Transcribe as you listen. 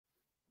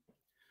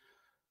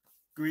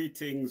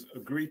Greetings.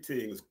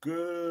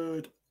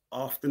 Good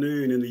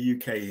afternoon in the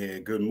UK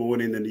here. Good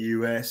morning in the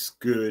US.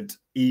 Good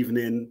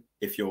evening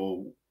if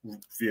you're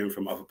viewing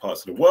from other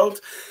parts of the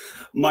world.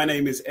 My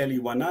name is Eli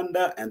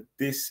Wananda, and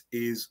this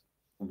is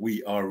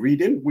We Are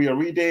Reading. We Are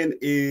Reading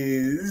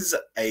is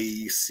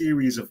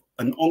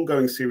an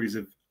ongoing series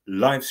of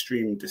live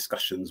stream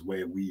discussions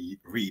where we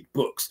read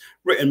books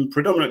written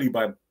predominantly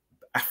by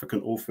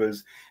African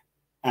authors,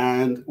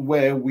 and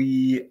where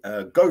we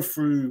go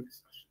through,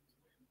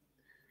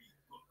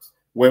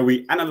 where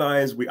we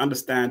analyze, we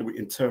understand, we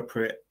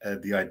interpret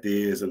the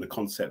ideas and the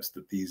concepts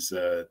that these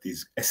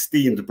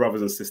esteemed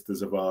brothers and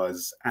sisters of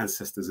ours,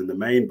 ancestors in the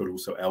main, but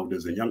also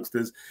elders and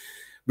youngsters,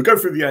 we go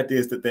through the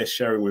ideas that they're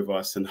sharing with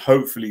us, and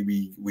hopefully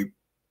we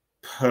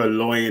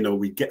purloin, or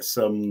we get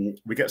some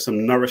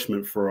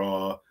nourishment for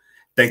our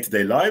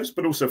day-to-day lives,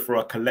 but also for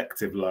our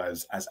collective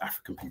lives as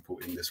African people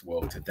in this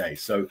world today.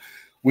 So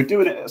we're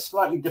doing it at a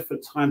slightly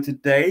different time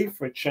today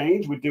for a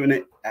change. We're doing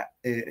it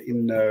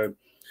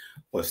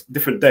well, it's a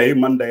different day,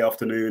 Monday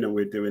afternoon, and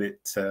we're doing it,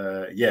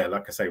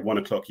 like I say, 1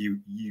 o'clock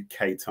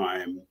UK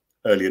time,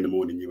 early in the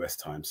morning US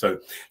time. So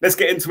let's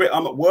get into it.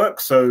 I'm at work,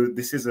 so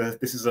this is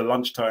a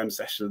lunchtime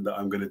session that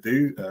I'm going to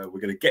do. We're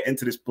going to get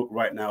into this book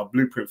right now,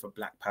 Blueprint for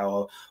Black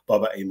Power,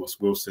 Baba Amos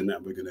Wilson,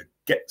 and we're going to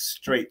get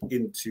straight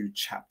into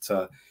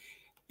chapter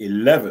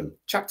 11.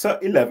 Chapter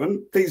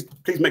 11. Please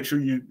make sure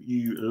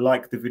you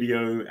like the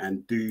video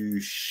and do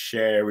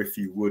share if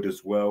you would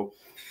as well.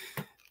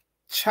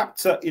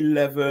 Chapter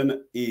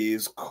 11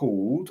 is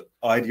called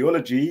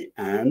Ideology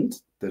and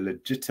the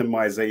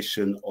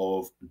Legitimization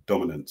of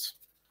Dominance.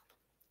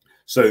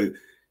 So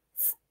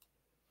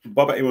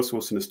Baba Amos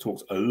Wilson has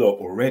talked a lot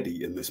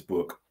already in this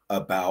book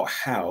about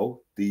how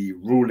the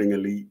ruling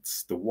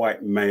elites, the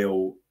white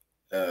male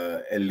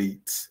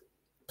elites,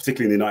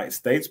 particularly in the United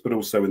States, but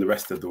also in the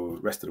rest of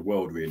the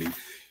world, really,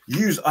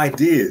 use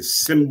ideas,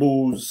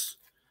 symbols,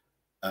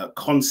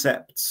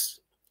 concepts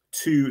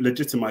to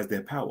legitimize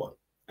their power.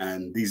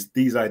 And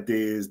these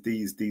ideas,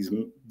 these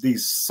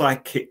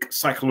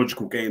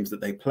psychological games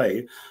that they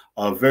play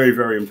are very,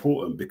 very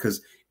important,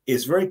 because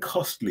it's very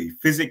costly,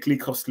 physically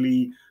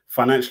costly,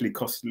 financially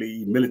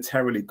costly,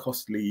 militarily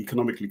costly,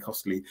 economically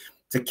costly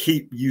to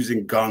keep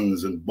using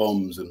guns and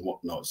bombs and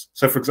whatnots.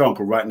 So, for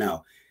example, right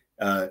now,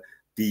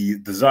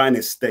 the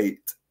Zionist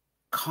state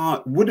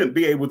wouldn't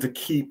be able to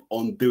keep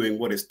on doing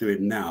what it's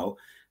doing now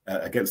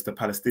against the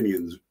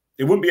Palestinians.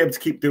 It wouldn't be able to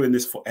keep doing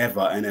this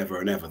forever and ever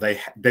and ever.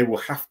 They will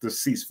have to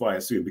cease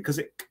fire soon, because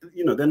it's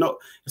not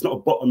a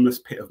bottomless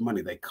pit of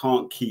money. They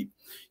can't keep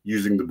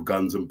using the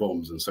guns and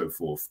bombs and so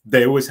forth.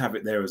 They always have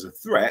it there as a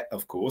threat,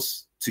 of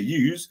course, to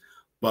use,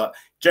 but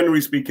generally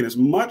speaking, it's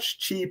much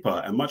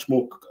cheaper and much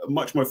more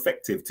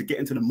effective to get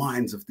into the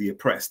minds of the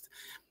oppressed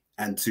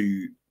and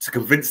to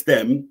convince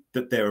them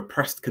that their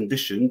oppressed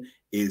condition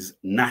is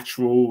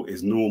natural,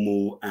 is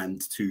normal,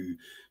 and to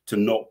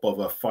not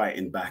bother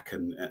fighting back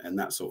and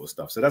that sort of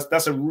stuff. So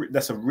that's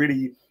a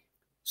really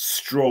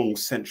strong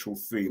central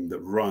theme that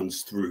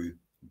runs through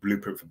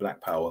Blueprint for Black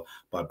Power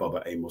by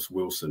Baba Amos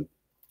Wilson.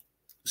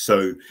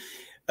 So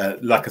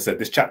like I said,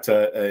 this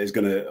chapter is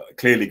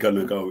clearly going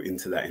to go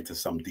into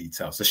some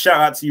detail. So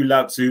shout out to you,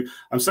 Lao Tzu.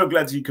 I'm so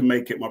glad you can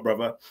make it, my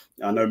brother.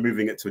 I know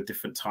moving it to a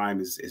different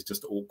time is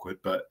just awkward,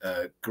 but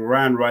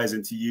grand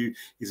rising to you.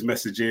 His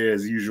message here,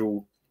 as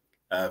usual,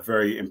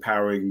 very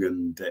empowering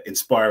and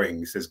inspiring.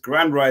 He says,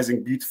 grand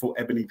rising, beautiful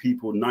ebony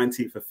people,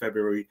 19th of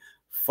February,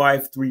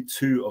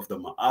 532 of the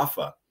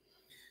Ma'afa.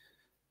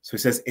 So he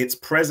says, it's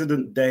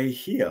President Day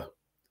here,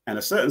 and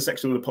a certain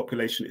section of the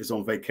population is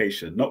on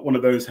vacation. Not one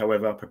of those,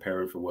 however,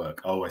 preparing for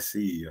work. Oh, I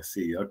see.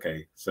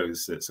 Okay. So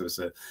it's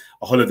a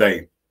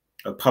holiday,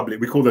 a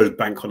public, we call those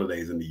bank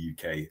holidays in the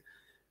UK.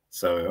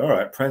 So, all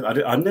right.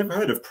 I've never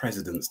heard of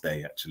President's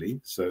Day,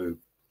 actually. So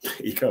there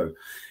you go.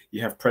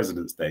 You have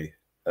President's Day.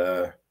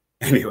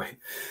 Anyway,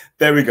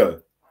 there we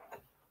go.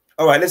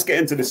 All right, let's get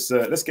into this.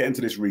 Let's get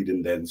into this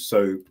reading then.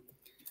 So,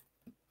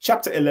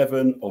 chapter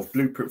 11 of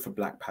Blueprint for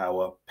Black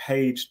Power,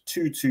 page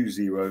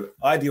 220,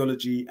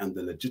 Ideology and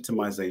the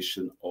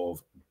Legitimization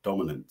of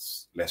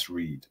Dominance. Let's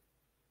read.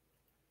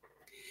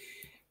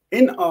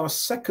 In our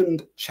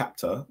second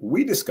chapter,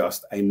 we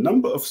discussed a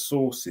number of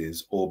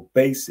sources or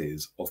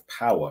bases of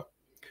power.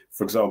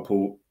 For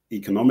example,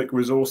 economic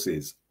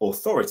resources,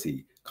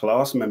 authority,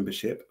 class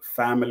membership,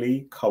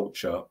 family,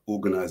 culture,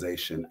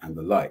 organization, and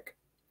the like.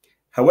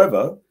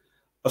 However,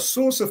 a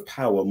source of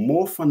power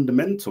more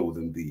fundamental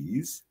than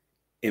these,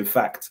 in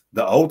fact,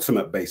 the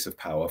ultimate base of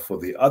power for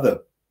the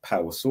other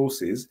power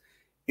sources,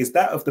 is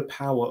that of the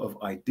power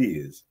of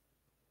ideas.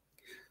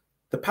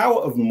 The power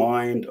of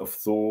mind, of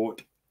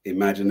thought,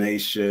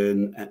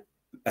 imagination,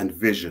 and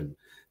vision.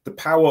 The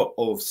power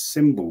of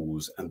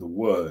symbols and the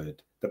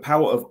word. The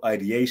power of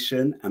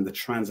ideation and the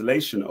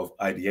translation of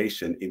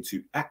ideation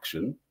into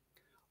action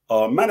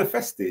are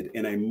manifested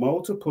in a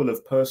multiple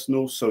of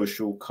personal,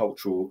 social,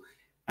 cultural,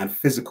 and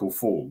physical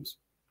forms.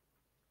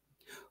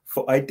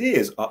 For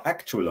ideas are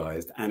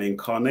actualized and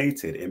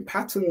incarnated in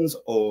patterns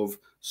of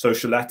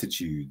social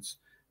attitudes,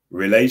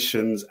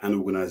 relations and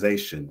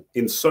organization,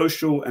 in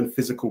social and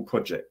physical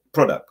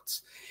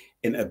products,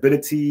 in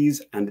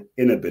abilities and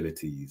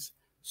inabilities,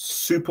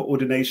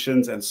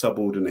 superordinations and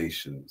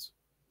subordinations.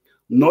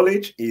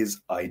 Knowledge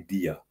is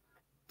idea,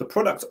 the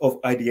product of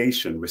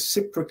ideation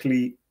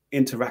reciprocally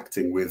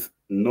interacting with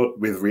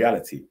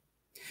reality.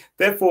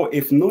 Therefore,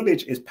 if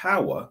knowledge is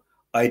power,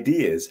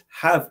 ideas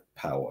have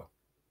power.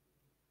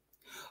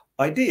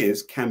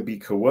 Ideas can be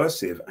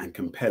coercive and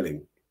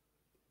compelling.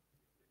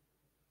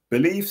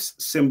 Beliefs,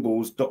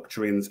 symbols,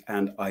 doctrines,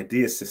 and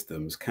idea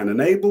systems can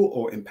enable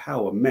or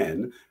empower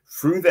men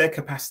through their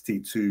capacity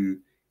to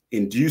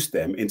induce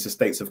them into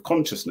states of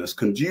consciousness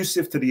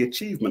conducive to the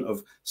achievement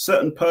of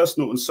certain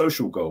personal and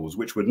social goals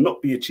which would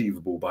not be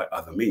achievable by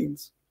other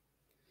means.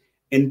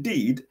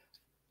 Indeed,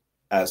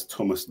 as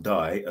Thomas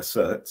Dye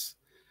asserts,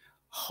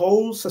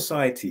 whole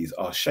societies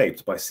are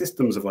shaped by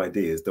systems of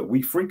ideas that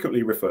we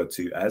frequently refer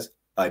to as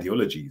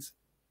ideologies.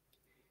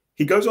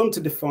 He goes on to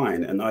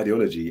define an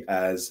ideology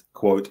as,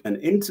 quote, an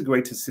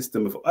integrated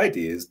system of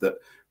ideas that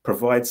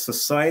provides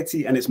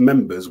society and its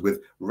members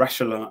with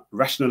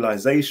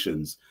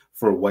rationalizations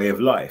for a way of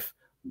life,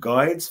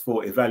 guides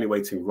for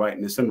evaluating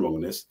rightness and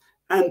wrongness,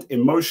 and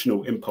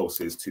emotional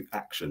impulses to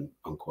action,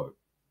 unquote.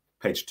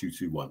 Page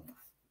 221.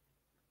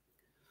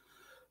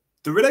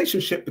 The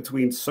relationship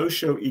between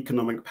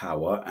socio-economic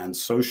power and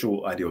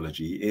social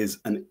ideology is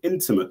an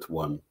intimate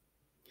one.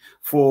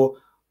 For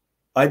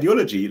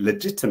ideology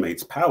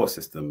legitimates power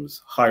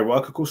systems,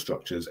 hierarchical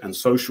structures, and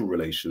social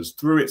relations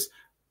through its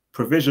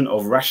provision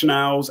of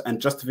rationales and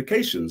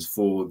justifications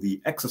for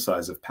the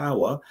exercise of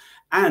power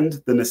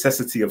and the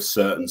necessity of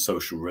certain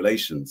social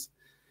relations.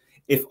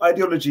 If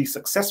ideology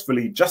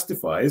successfully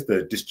justifies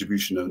the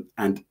distribution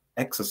and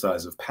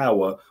exercise of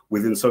power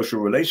within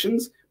social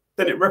relations,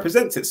 then it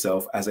represents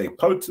itself as a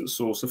potent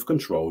source of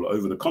control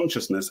over the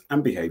consciousness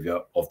and behavior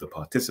of the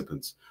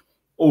participants.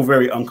 All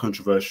very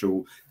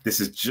uncontroversial. This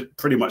is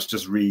pretty much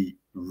just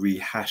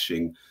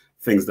rehashing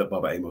things that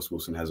Baba Amos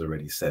Wilson has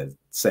already said.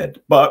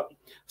 But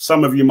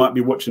some of you might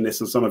be watching this,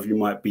 and some of you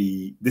might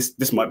be,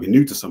 this might be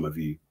new to some of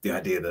you, the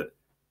idea that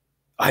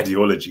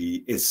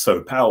ideology is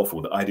so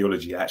powerful, that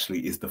ideology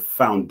actually is the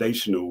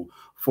foundational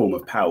form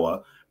of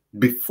power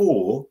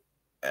before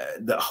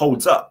that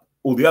holds up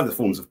all the other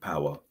forms of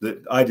power.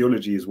 That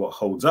ideology is what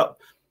holds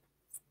up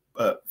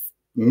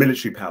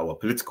military power,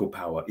 political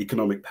power,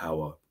 economic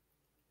power,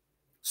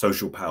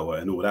 social power,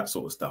 and all that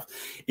sort of stuff.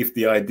 If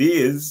the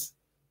ideas,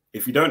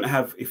 if you don't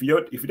have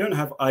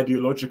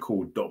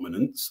ideological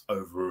dominance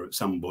over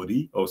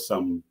somebody or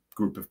some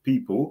group of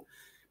people,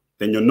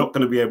 then you're not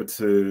going to be able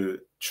to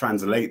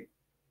translate.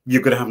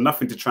 You're going to have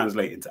nothing to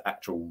translate into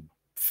actual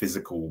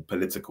physical,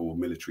 political,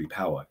 military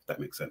power, if that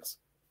makes sense.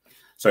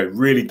 So it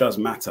really does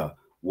matter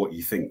what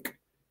you think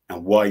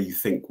and why you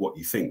think what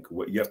you think.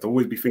 What you have to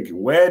always be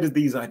thinking, where did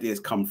these ideas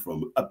come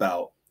from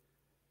about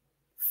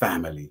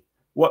family?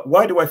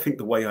 Why do I think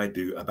the way I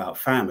do about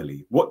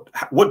family? What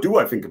do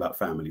I think about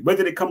family? Where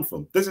did it come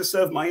from? Does it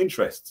serve my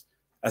interests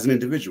as an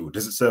individual?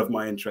 Does it serve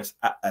my interests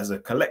as a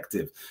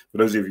collective? For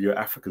those of you who are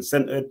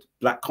African-centered,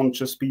 Black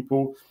conscious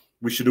people,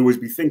 we should always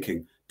be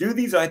thinking, do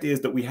these ideas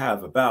that we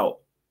have about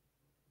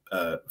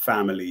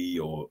family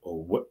or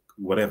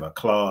whatever,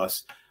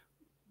 class,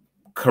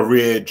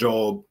 career,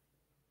 job,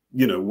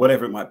 you know,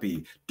 whatever it might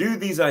be, do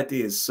these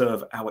ideas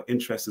serve our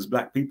interests as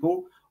Black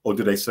people, or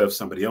do they serve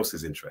somebody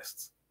else's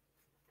interests?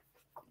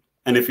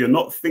 And if you're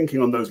not thinking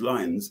on those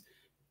lines,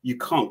 you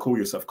can't call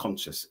yourself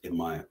conscious, in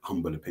my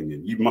humble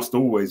opinion. You must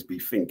always be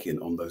thinking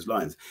on those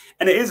lines.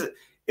 And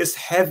it's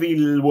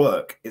heavy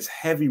work. It's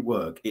heavy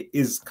work. It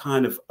is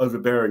kind of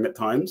overbearing at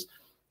times,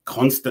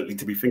 constantly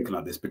to be thinking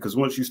like this, because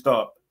once you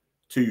start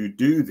to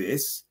do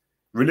this,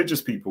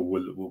 religious people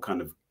will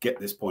kind of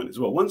get this point as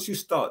well. Once you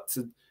start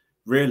to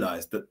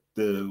realize that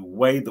the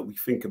way that we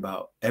think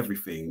about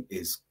everything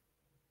is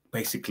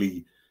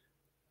basically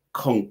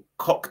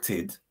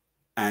concocted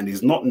and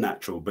is not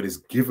natural, but is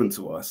given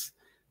to us,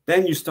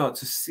 then you start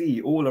to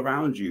see all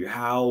around you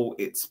how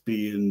it's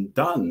being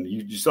done.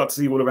 You start to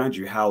see all around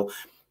you how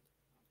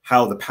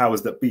the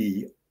powers that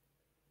be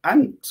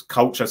and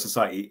culture,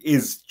 society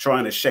is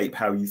trying to shape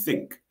how you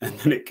think. And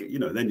then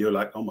then you're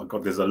like, oh my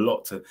God, there's a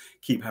lot to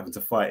keep having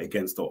to fight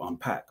against or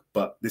unpack.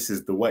 But this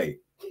is the way,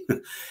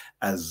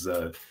 as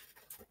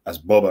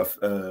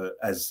Boba,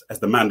 as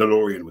the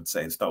Mandalorian would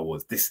say in Star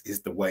Wars, this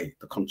is the way,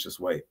 the conscious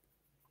way.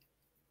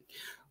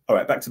 All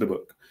right, back to the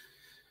book.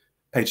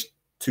 Page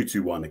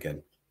 221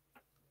 again.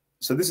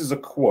 So this is a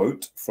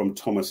quote from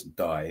Thomas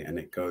Dye, and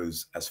it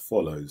goes as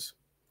follows.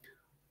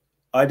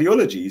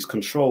 Ideologies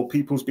control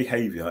people's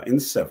behavior in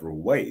several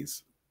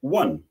ways.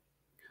 1,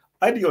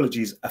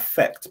 ideologies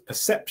affect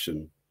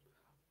perception.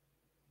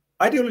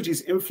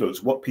 Ideologies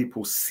influence what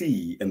people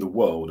see in the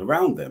world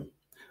around them.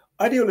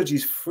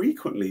 Ideologies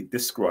frequently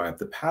describe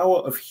the power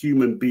of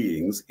human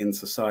beings in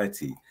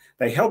society.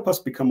 They help us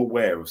become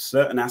aware of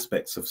certain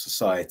aspects of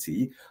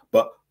society,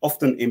 but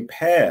often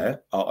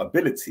impair our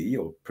ability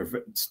or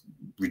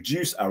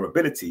reduce our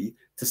ability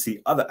to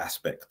see other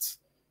aspects.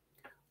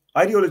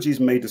 Ideologies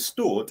may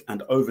distort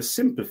and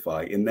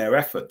oversimplify in their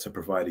effort to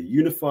provide a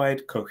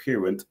unified,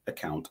 coherent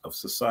account of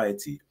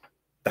society.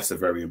 That's a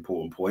very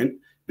important point,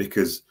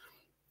 because,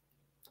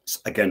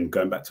 again,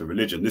 going back to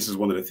religion, this is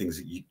one of the things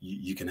that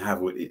you can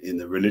have in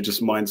the religious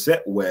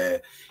mindset,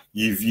 where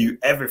you view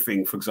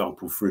everything, for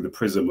example, through the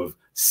prism of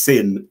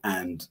sin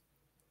and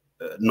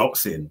not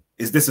sin.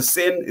 Is this a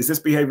sin? Is this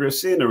behavior a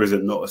sin, or is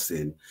it not a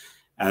sin?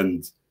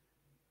 And,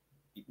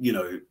 you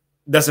know,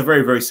 that's a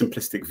very, very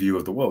simplistic view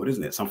of the world,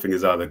 isn't it? Something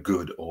is either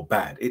good or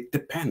bad. It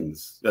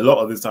depends. A lot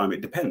of the time,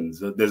 it depends.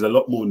 There's a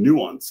lot more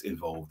nuance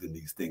involved in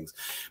these things.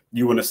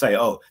 You want to say,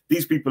 oh,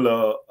 these people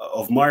are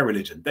of my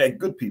religion, they're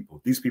good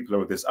people. These people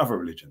are of this other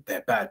religion,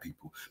 they're bad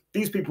people.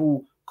 These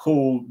people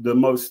call the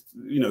most,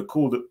 you know,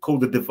 call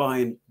the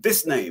divine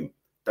this name.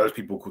 Those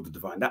people call the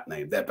divine that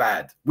name. They're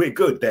bad. We're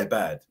good. They're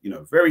bad. You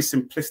know, very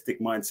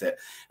simplistic mindset.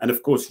 And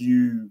of course,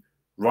 you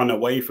run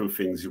away from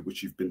things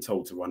which you've been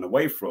told to run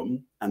away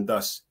from, and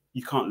thus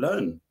you can't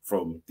learn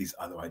from these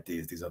other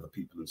ideas, these other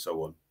people, and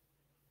so on.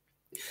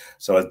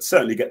 So I'd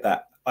certainly get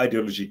that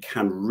ideology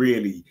can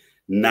really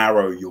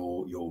narrow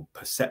your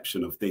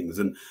perception of things.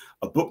 And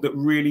a book that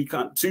really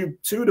can't, two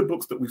of the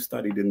books that we've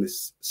studied in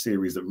this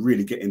series that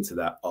really get into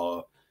that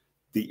are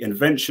The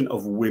Invention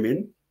of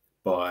Women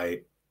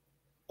by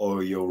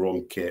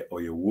Oyoronke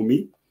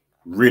Oyewumi.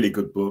 Really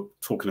good book,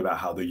 talking about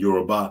how the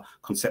Yoruba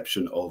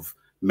conception of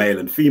male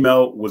and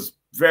female was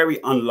very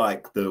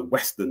unlike the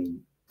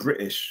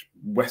British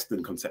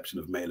Western conception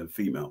of male and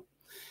female.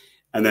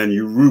 And then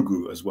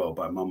Urugu as well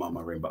by Mama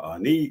Marimba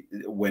Ani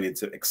went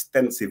into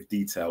extensive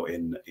detail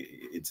into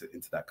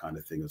that kind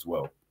of thing as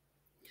well.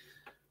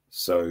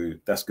 So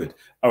that's good.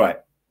 All right.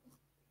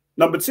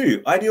 Number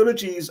 2,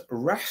 ideologies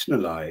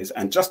rationalize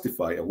and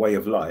justify a way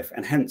of life,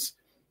 and hence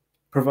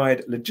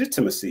provide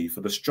legitimacy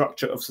for the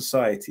structure of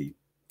society.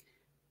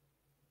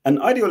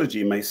 An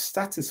ideology may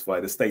satisfy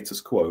the status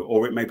quo,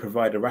 or it may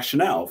provide a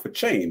rationale for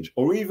change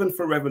or even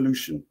for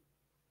revolution.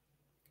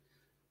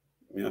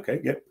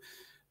 Okay, yep.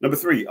 Number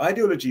 3,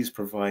 ideologies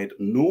provide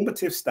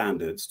normative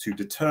standards to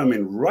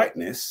determine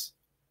rightness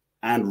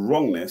and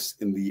wrongness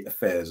in the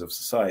affairs of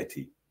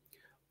society.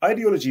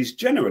 Ideologies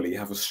generally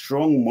have a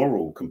strong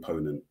moral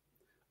component.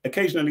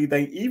 Occasionally,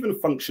 they even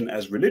function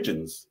as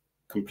religions,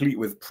 complete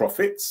with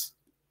prophets,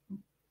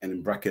 and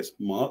in brackets,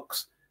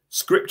 Marx,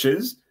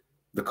 scriptures,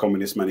 the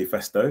Communist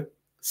Manifesto,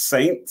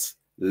 saints,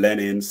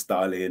 Lenin,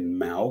 Stalin,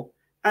 Mao,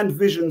 and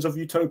visions of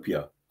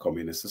utopia,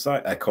 communist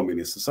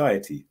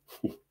society.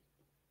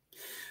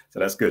 So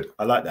that's good.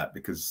 I like that,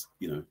 because,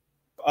 you know,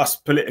 us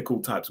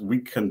political types, we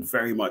can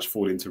very much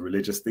fall into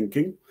religious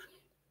thinking,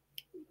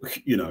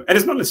 you know, and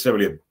it's not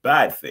necessarily a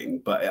bad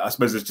thing, but I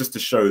suppose it's just to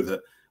show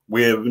that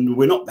we're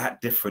not that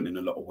different in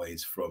a lot of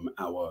ways from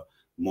our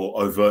more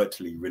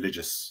overtly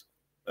religious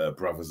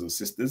brothers and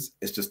sisters.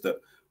 It's just that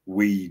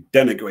we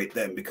denigrate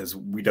them because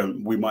we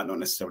might not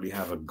necessarily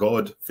have a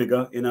God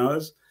figure in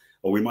ours,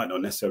 or we might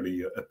not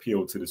necessarily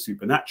appeal to the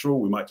supernatural.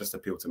 We might just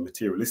appeal to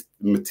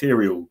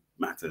material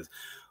matters.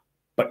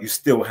 But you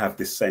still have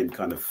this same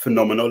kind of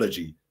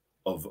phenomenology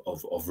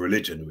of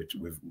religion, which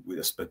with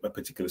a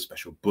particular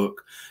special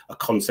book, a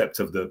concept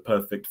of the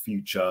perfect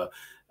future,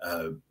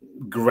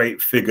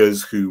 great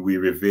figures who we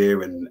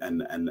revere,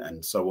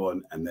 and so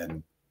on, and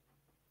then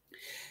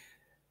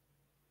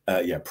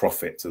yeah,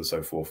 prophets and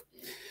so forth.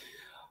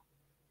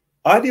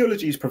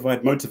 Ideologies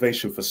provide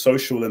motivation for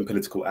social and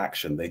political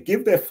action. They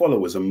give their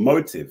followers a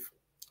motive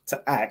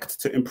to act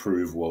to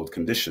improve world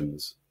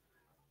conditions.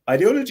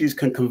 Ideologies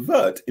can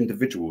convert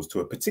individuals to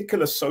a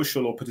particular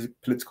social or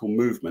political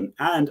movement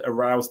and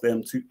arouse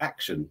them to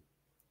action.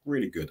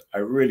 Really good. I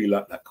really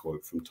like that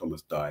quote from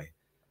Thomas Dye.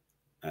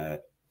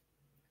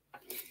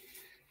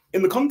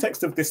 In the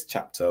context of this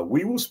chapter,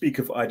 we will speak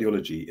of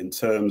ideology in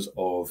terms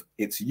of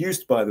its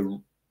use by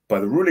the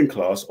ruling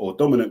class or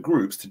dominant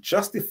groups to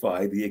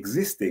justify the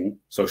existing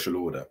social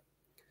order.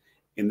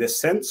 In this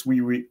sense,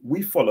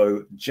 we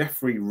follow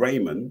Jeffrey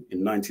Raymond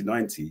in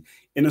 1990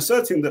 in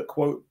asserting that,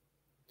 quote,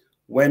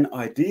 when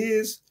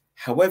ideas,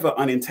 however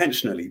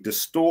unintentionally,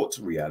 distort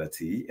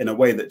reality in a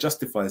way that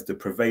justifies the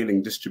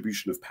prevailing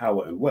distribution of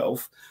power and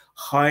wealth,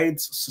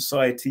 hides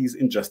society's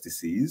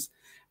injustices,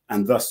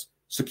 and thus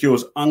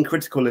secures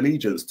uncritical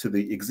allegiance to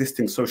the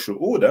existing social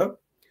order,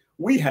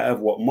 we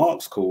have what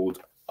Marx called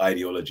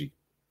ideology.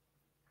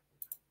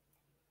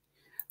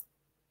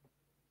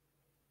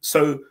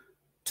 So,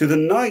 to the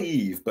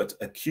naive but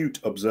acute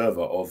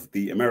observer of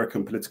the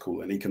American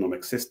political and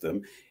economic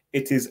system,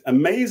 it is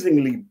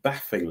amazingly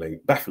baffling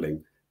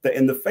that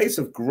in the face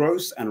of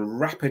gross and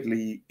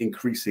rapidly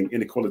increasing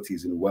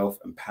inequalities in wealth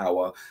and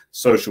power,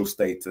 social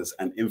status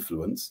and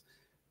influence,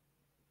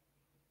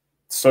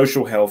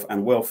 social health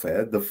and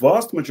welfare, the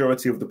vast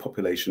majority of the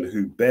population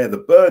who bear the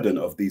burden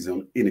of these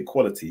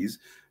inequalities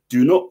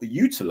do not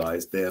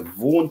utilize their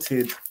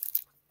vaunted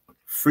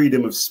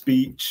freedom of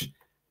speech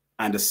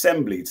and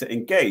assembly to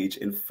engage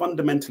in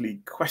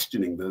fundamentally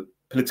questioning the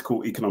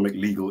political, economic,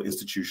 legal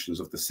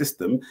institutions of the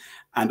system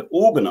and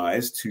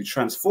organize to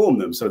transform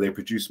them so they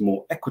produce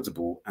more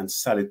equitable and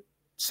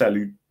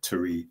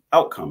conciliatory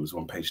outcomes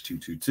on page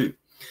 222.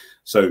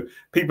 So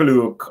people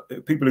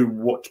who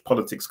watch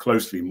politics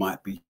closely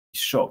might be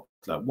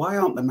shocked. Like, why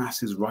aren't the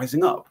masses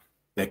rising up?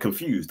 They're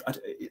confused.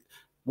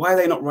 Why are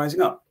they not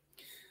rising up?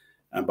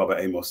 And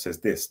Baba Amos says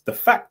this: the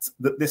fact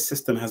that this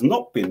system has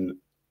not been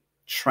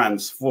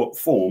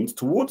transformed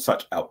towards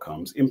such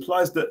outcomes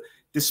implies that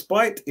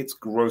despite its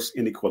gross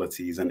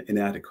inequalities and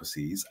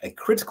inadequacies, a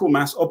critical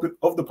mass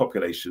of the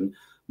population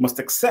must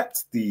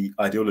accept the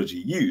ideology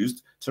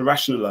used to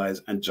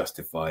rationalize and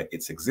justify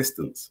its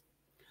existence.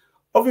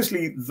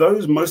 Obviously,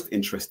 those most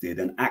interested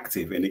and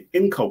active in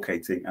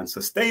inculcating and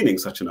sustaining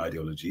such an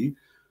ideology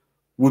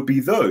would be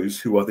those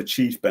who are the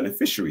chief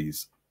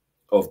beneficiaries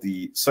of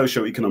the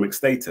socio-economic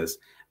status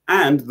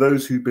and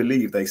those who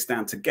believe they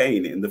stand to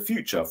gain in the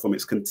future from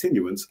its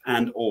continuance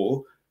and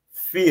or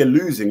fear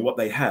losing what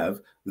they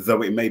have,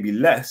 though it may be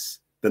less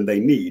than they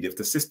need if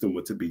the system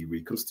were to be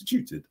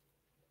reconstituted.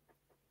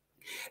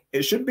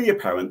 It should be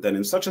apparent that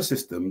in such a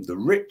system, the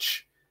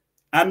rich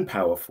and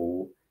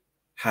powerful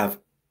have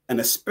an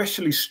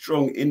especially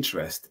strong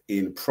interest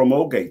in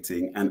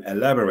promulgating and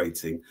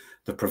elaborating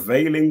the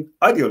prevailing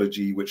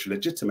ideology which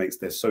legitimates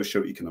their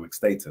socio-economic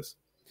status.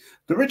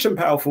 The rich and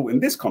powerful in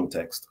this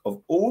context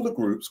of all the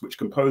groups which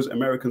compose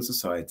American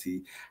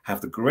society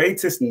have the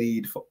greatest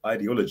need for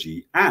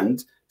ideology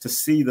and to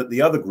see that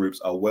the other groups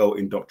are well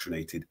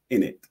indoctrinated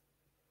in it.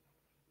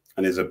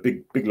 And there's a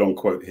big long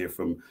quote here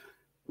from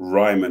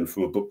Ryman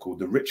from a book called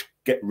The Rich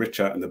Get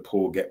Richer and the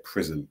Poor Get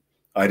Prison: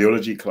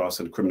 Ideology, Class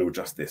and Criminal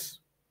Justice.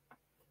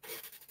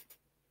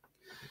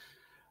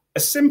 A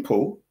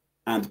simple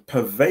and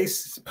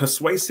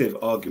persuasive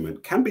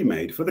argument can be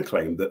made for the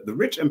claim that the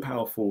rich and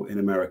powerful in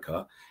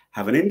America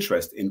have an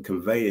interest in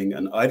conveying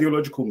an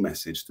ideological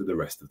message to the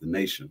rest of the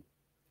nation.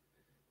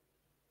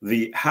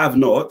 The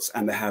have-nots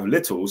and the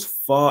have-littles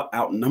far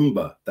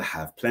outnumber the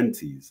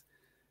have-plenties.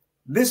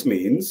 This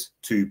means,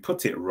 to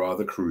put it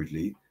rather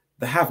crudely,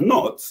 the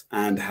have-nots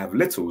and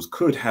have-littles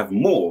could have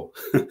more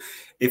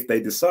if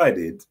they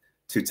decided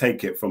to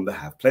take it from the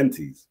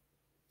have-plenties.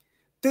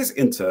 This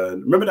in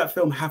turn, remember that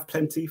film Have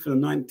Plenty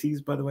from the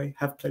 90s, by the way?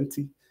 Have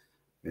Plenty?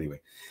 Anyway,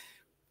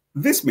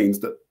 this means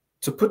that,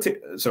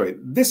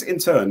 this in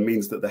turn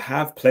means that the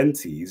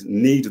have-plenties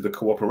need the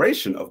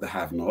cooperation of the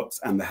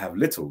have-nots and the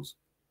have-littles.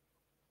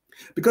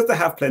 Because the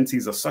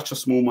have-plenties are such a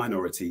small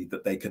minority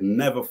that they can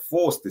never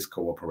force this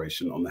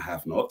cooperation on the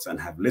have-nots and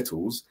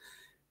have-littles,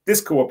 this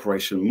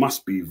cooperation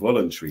must be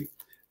voluntary.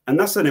 And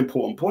that's an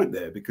important point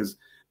there, because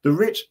the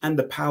rich and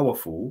the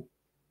powerful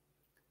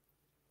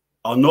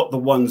are not the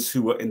ones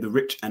who are in the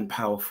rich and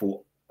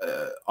powerful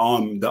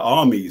the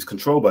army is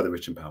controlled by the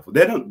rich and powerful.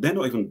 They're not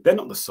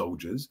the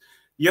soldiers.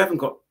 You haven't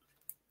got,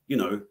 you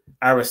know,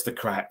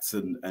 aristocrats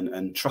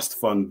and trust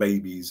fund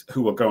babies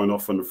who are going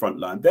off on the front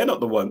line. They're not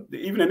the one,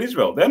 even in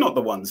Israel, they're not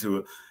the ones who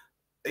are,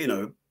 you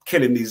know,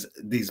 killing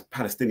these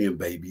Palestinian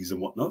babies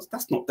and whatnot.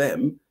 That's not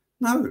them.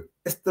 No,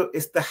 it's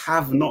the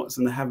have-nots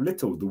and the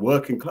have-little, the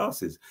working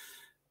classes.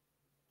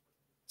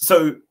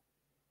 So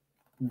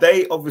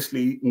they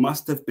obviously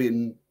must have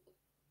been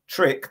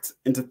tricked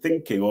into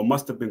thinking, or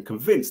must have been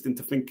convinced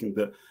into thinking,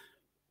 that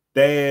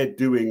they're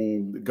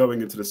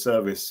going into the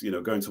service, you know,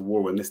 going to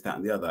war and this, that,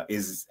 and the other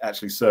is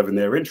actually serving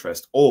their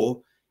interest.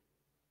 Or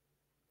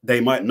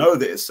they might know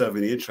that it's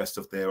serving the interest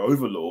of their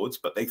overlords,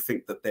 but they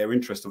think that their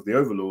interest of the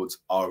overlords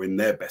are in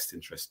their best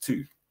interest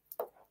too.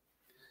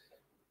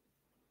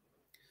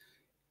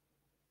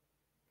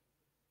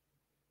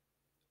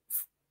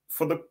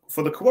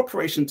 For the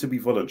cooperation to be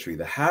voluntary,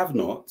 the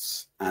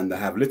have-nots and the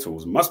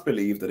have-littles must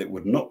believe that it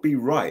would not be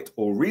right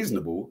or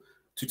reasonable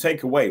to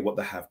take away what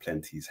the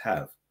have-plenties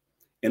have.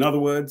 In other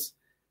words,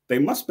 they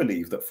must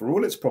believe that for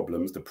all its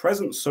problems, the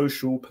present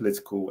social,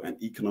 political,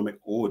 and economic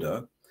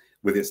order,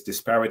 with its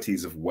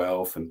disparities of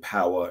wealth and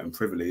power and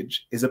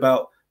privilege, is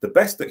about the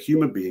best that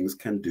human beings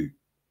can do.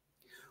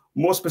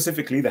 More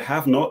specifically, the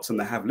have-nots and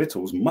the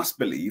have-littles must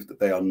believe that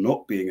they are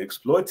not being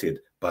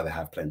exploited by the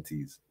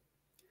have-plenties.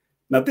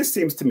 Now, this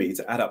seems to me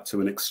to add up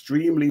to an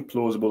extremely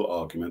plausible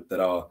argument that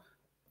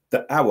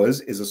ours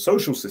is a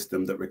social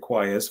system that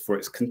requires for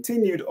its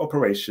continued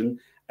operation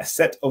a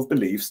set of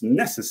beliefs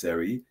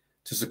necessary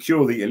to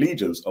secure the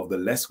allegiance of the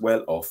less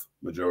well-off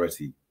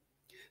majority.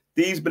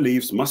 These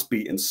beliefs must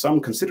be in some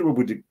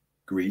considerable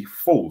degree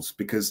false,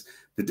 because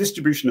the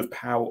distribution of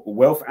power,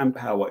 wealth and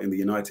power in the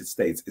United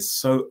States is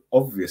so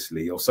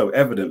obviously or so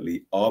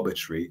evidently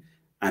arbitrary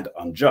and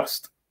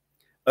unjust.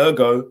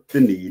 Ergo,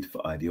 the need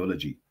for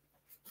ideology.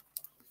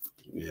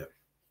 Yeah.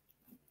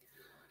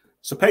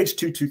 So page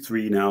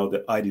 223 now,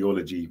 the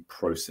ideology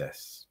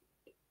process.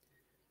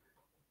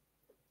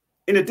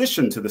 In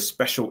addition to the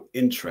special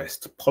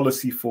interest,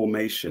 policy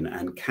formation,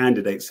 and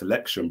candidate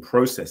selection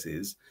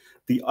processes,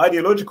 the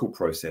ideological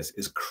process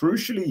is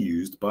crucially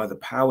used by the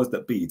powers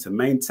that be to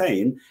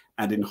maintain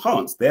and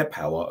enhance their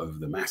power over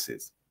the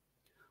masses.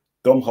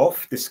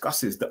 Domhoff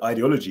discusses the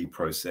ideology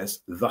process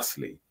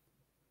thusly.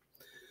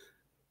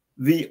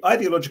 The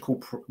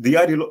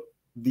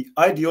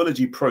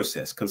ideology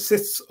process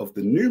consists of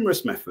the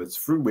numerous methods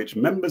through which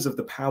members of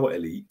the power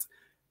elite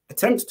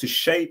attempts to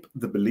shape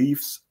the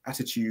beliefs,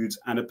 attitudes,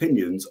 and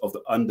opinions of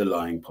the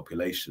underlying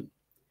population.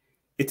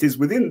 It is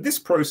within this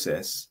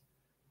process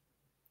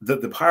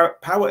that the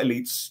power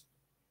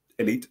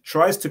elite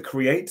tries to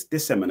create,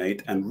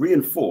 disseminate, and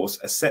reinforce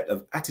a set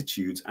of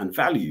attitudes and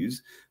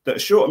values that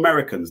assure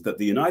Americans that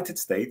the United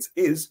States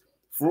is,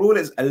 for all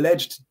its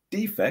alleged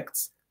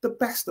defects, the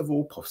best of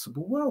all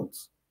possible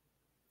worlds.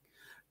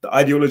 The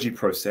ideology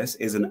process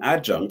is an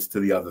adjunct to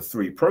the other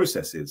three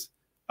processes,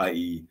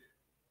 i.e.,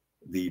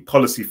 the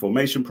policy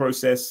formation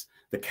process,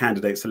 the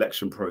candidate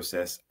selection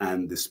process,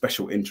 and the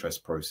special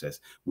interest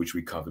process, which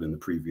we covered in the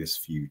previous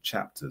few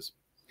chapters.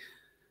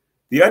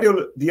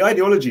 The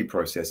ideology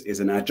process is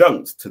an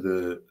adjunct to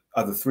the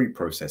other three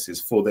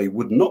processes, for they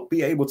would not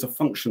be able to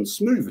function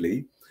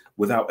smoothly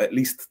without at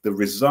least the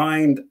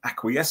resigned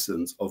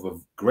acquiescence of a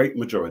great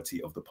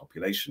majority of the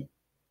population.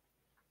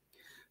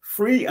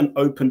 Free and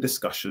open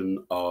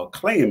discussion are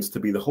claims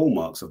to be the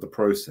hallmarks of the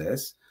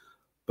process,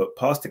 but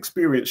past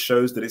experience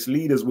shows that its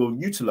leaders will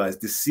utilize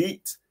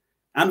deceit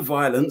and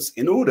violence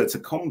in order to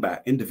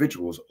combat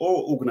individuals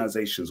or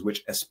organizations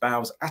which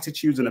espouse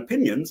attitudes and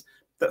opinions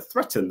that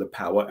threaten the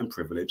power and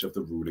privilege of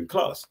the ruling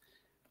class.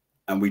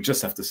 And we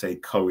just have to say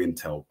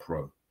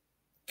COINTELPRO,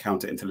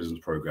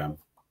 counterintelligence program.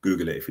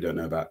 Google it if you don't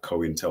know about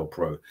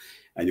COINTELPRO,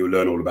 and you'll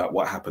learn all about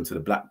what happened to the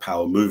Black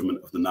Power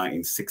movement of the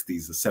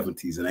 1960s, the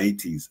 70s, and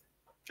 80s,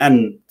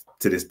 and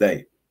to this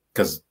day,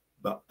 because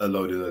a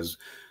load of those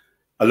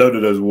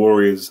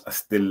warriors are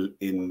still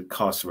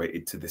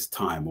incarcerated to this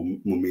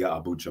time, Mumia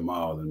Abu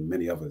Jamal and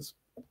many others.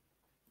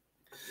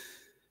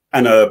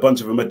 And a bunch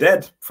of them are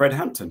dead. Fred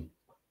Hampton,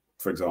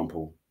 for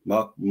example,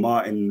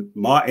 Martin,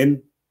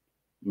 Malcolm,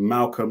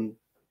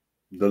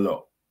 the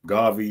lot.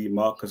 Garvey,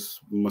 Marcus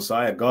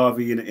Messiah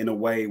Garvey, in a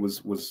way,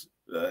 was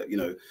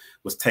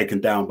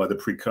taken down by the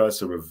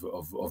precursor of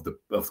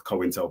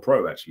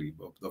COINTELPRO, actually,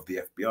 of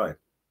the FBI.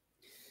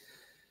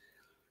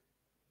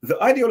 The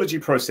ideology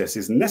process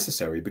is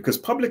necessary because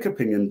public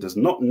opinion does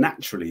not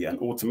naturally and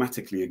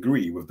automatically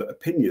agree with the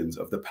opinions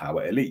of the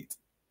power elite.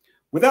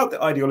 Without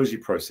the ideology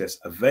process,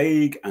 a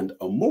vague and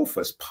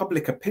amorphous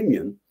public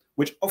opinion,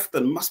 which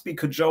often must be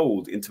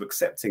cajoled into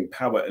accepting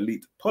power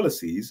elite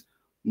policies,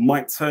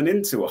 might turn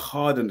into a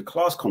hardened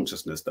class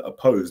consciousness that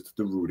opposed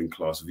the ruling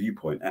class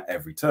viewpoint at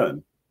every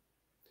turn.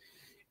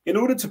 In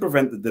order to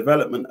prevent the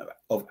development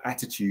of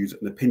attitudes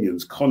and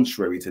opinions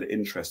contrary to the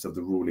interests of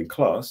the ruling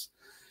class,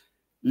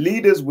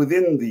 leaders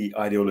within the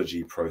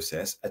ideology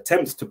process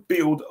attempt to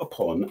build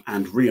upon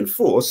and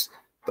reinforce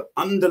the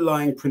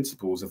underlying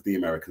principles of the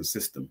American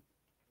system.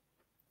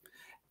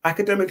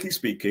 Academically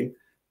speaking,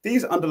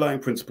 these underlying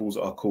principles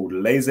are called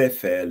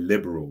laissez-faire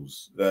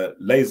liberalism,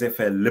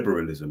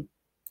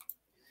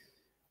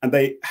 and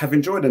they have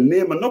enjoyed a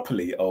near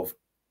monopoly of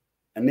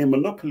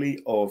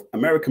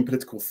American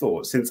political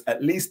thought since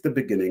at least the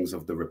beginnings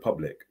of the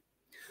Republic.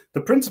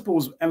 The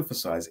principles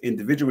emphasize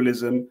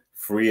individualism,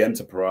 free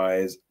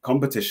enterprise,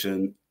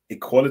 competition,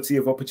 equality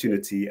of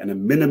opportunity, and a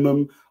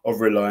minimum of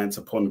reliance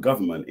upon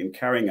government in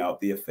carrying out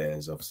the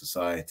affairs of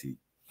society.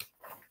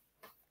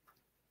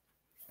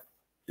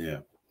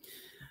 Yeah.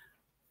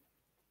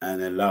 And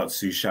then Lao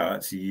Tzu, shout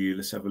out to you.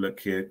 Let's have a look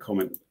here.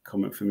 Comment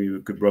from you,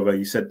 good brother.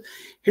 You said,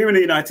 here in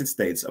the United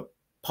States, a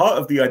part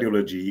of the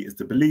ideology is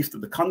the belief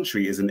that the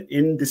country is an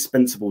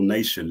indispensable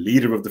nation,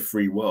 leader of the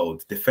free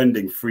world,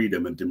 defending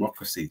freedom and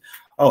democracy.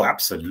 Oh,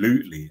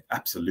 absolutely,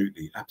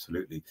 absolutely,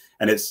 absolutely.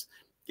 And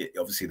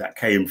obviously that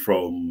came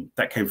from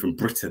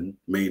Britain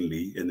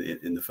mainly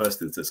in the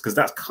first instance, because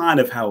that's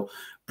kind of how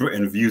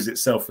Britain views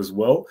itself as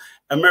well.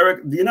 The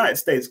United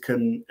States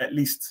can at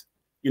least,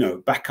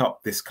 back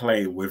up this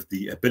claim with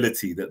the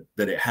ability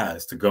that it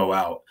has to go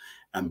out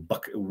and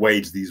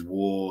wage these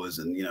wars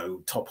and,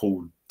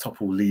 topple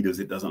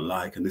leaders it doesn't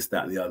like and this,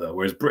 that, and the other.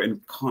 Whereas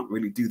Britain can't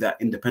really do that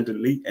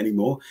independently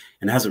anymore,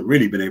 and hasn't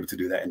really been able to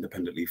do that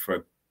independently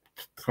for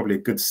probably a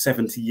good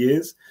 70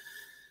 years.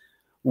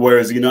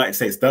 Whereas the United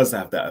States does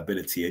have that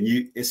ability. And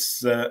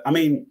I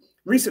mean,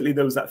 recently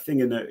there was that thing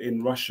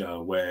in Russia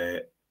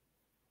where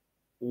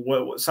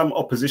some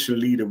opposition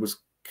leader was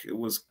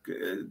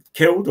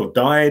killed or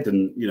died,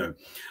 and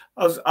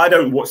I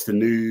don't watch the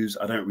news,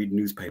 I don't read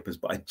newspapers,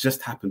 but I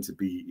just happened to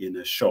be in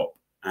a shop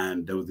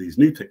and there were these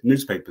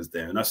newspapers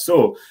there, and I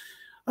saw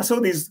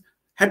these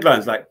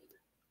headlines like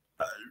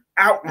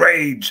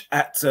outrage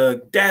at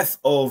death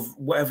of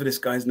whatever this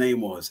guy's name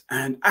was,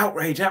 and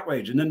outrage,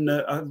 and then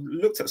I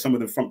looked at some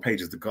of the front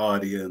pages, the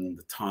Guardian,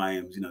 the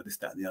Times, this,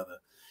 that, and the other,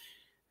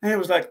 and it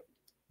was like,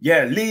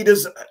 yeah,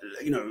 leaders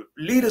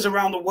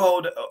around the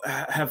world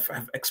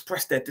have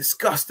expressed their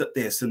disgust at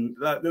this. And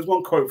there's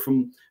one quote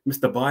from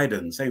Mr.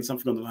 Biden saying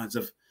something on the lines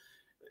of,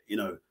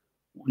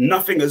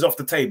 nothing is off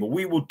the table.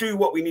 We will do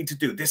what we need to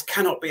do. This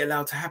cannot be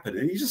allowed to happen.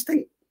 And you just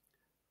think,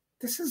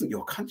 this isn't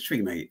your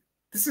country, mate.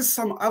 This is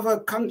some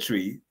other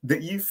country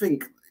that you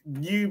think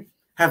you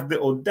have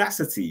the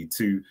audacity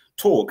to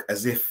talk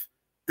as if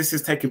this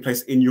is taking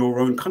place in your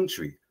own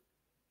country.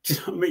 Do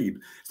you know what I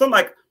mean? It's not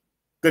like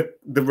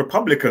the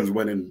Republicans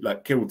went and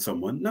killed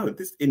someone. No,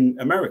 this in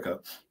America,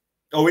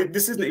 Oh,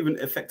 this isn't even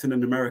affecting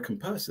an American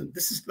person.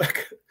 This is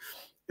like,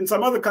 in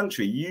some other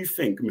country, you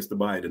think, Mr.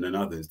 Biden and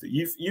others, that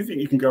you think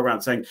you can go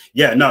around saying,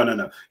 yeah,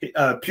 no,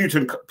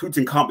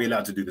 Putin can't be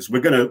allowed to do this. We're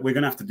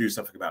gonna have to do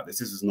something about this.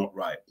 This is not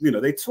right. You know,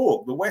 they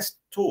talk. The West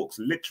talks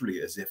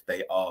literally as if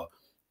they are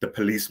the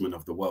policemen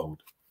of the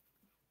world,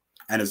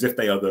 and as if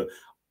they are the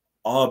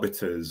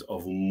arbiters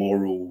of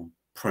moral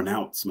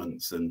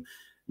pronouncements and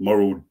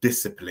moral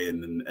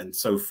discipline and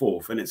so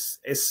forth. And it's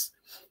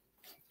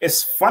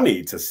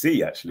funny to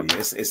see, actually.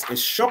 It's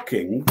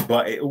shocking,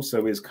 but it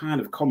also is kind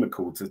of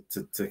comical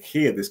to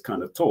hear this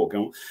kind of talk.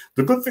 And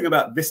the good thing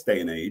about this day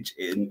and age,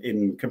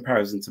 in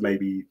comparison to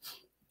maybe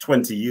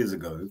 20 years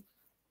ago,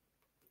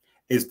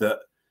 is that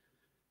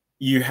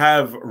you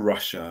have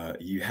Russia,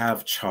 you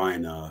have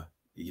China,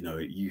 you know,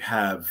 you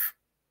have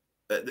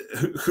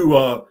who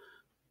are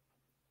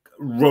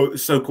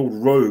so-called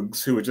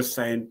rogues who are just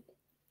saying,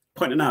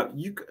 pointing out,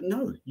 you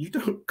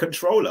don't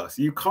control us.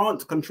 You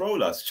can't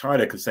control us.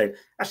 China can say,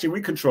 actually,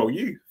 we control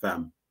you,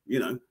 fam. You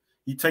know,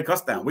 you take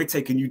us down, we're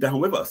taking you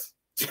down with us.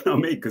 Do you know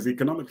what I mean? Because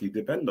economically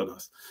depend on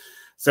us.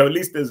 So at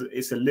least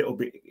it's a little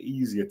bit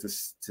easier to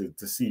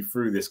see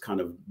through this kind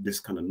of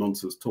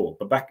nonsense talk.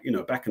 But back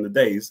in the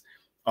days,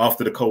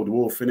 after the Cold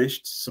War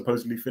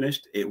supposedly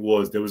finished, there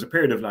was a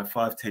period of like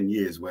 5-10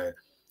 years where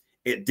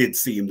it did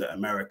seem that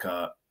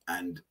America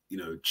and, you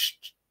know,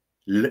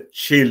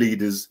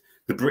 cheerleaders,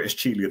 the British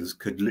cheerleaders,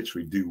 could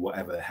literally do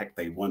whatever the heck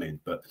they wanted.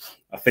 But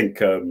I think,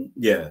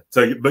 yeah.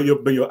 So, but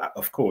you're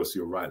of course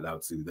you're right, Lao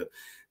Tzu, that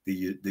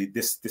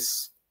this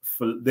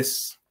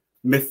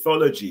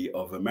mythology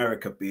of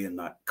America being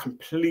like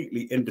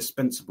completely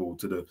indispensable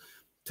to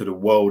the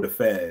world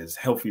affairs,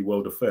 healthy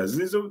world affairs,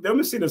 they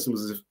almost see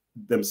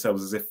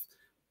themselves as if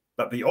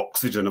that the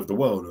oxygen of the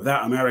world.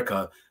 Without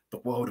America, the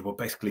world will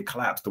basically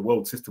collapse. The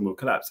world system will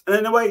collapse. And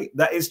in a way,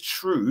 that is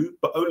true,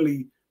 but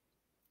only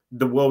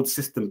the world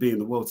system being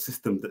the world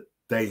system that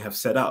they have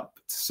set up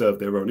to serve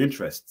their own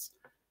interests.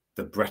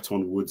 The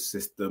Bretton Woods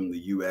system, the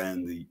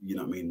UN, you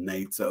know what I mean,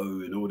 NATO,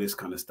 and all this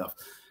kind of stuff.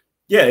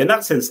 Yeah, in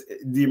that sense,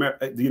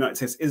 the United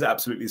States is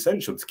absolutely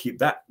essential to keep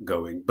that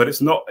going. But it's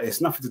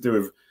nothing to do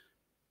with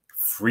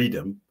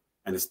freedom,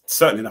 and it's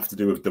certainly nothing to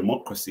do with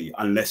democracy,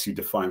 unless you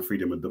define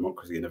freedom and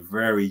democracy in a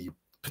very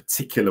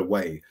particular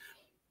way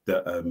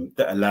that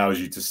that allows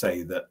you to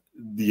say that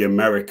the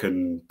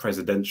American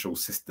presidential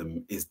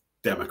system is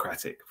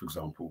democratic, for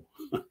example.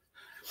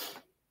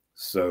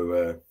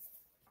 So,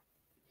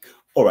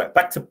 all right,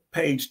 back to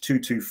page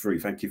 223.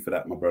 Thank you for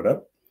that, my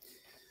brother.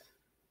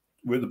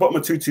 We're at the bottom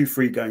of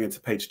 223, going into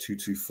page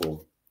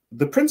 224.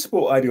 The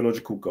principal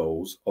ideological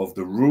goals of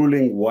the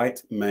ruling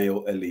white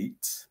male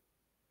elite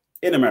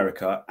in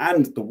America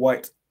and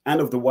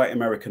of the white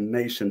American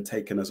nation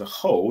taken as a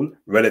whole,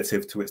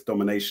 relative to its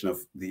domination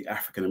of the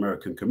African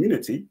American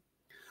community,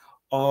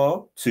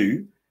 are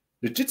to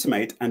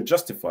legitimate and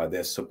justify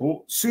their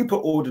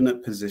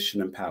superordinate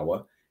position and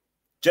power,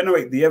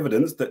 generate the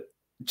evidence that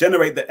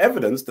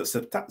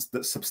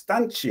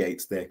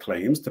substantiates their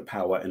claims to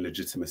power and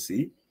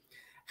legitimacy,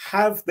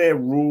 have their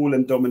rule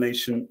and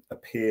domination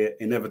appear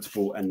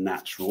inevitable and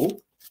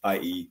natural,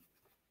 i.e.,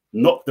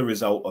 not the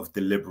result of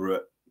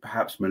deliberate,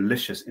 perhaps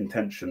malicious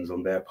intentions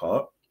on their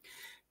part,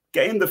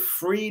 gain the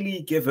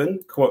freely given,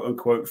 quote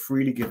unquote,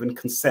 freely given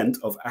consent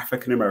of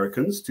African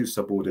Americans to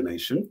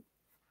subordination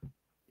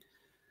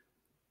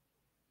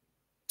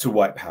to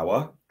white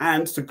power,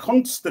 and to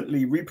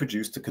constantly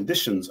reproduce the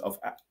conditions of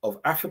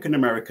African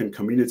American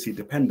community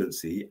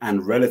dependency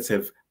and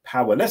relative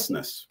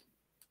powerlessness.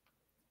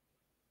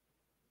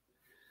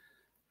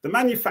 The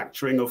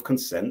manufacturing of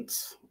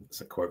consent, that's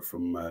a quote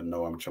from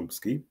Noam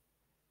Chomsky,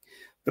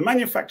 the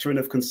manufacturing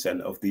of consent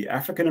of the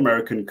African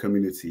American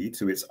community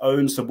to its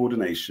own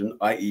subordination,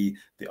 i.e.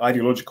 the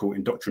ideological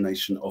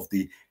indoctrination of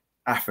the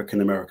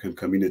African American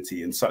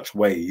community in such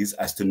ways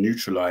as to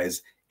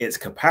neutralize its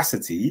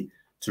capacity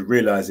to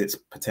realize its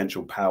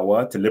potential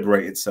power to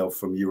liberate itself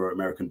from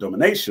Euro-American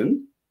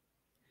domination,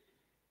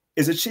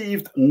 is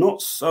achieved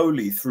not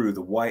solely through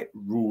the white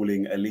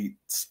ruling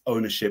elite's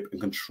ownership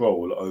and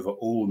control over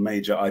all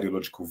major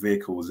ideological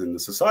vehicles in the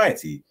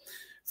society.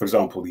 For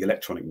example, the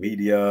electronic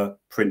media,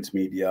 print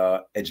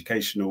media,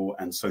 educational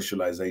and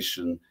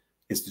socialization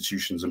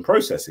institutions and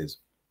processes.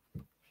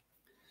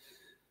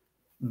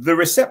 The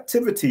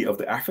receptivity of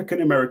the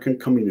African American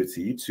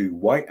community to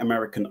white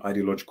American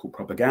ideological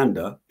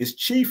propaganda is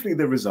chiefly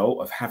the result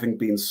of having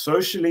been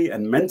socially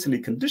and mentally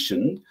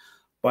conditioned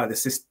by the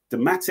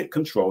systematic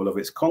control of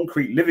its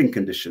concrete living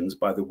conditions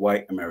by the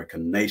white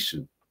American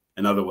nation.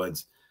 In other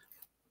words,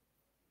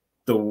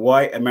 the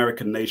white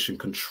American nation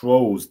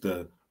controls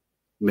the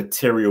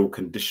material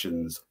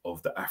conditions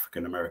of the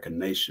African American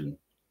nation.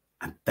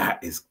 And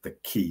that is the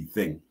key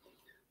thing.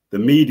 The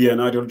media and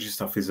ideology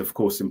stuff is, of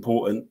course,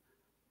 important,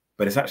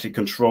 but it's actually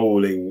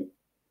controlling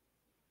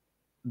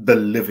the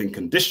living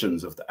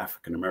conditions of the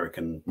African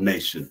American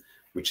nation,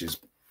 which is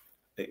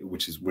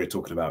we're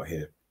talking about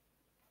here.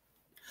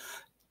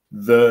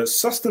 The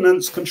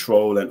sustenance,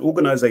 control, and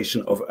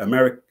organization of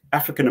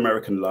African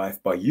American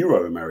life by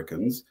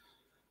Euro-Americans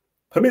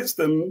permits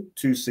them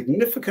to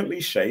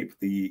significantly shape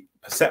the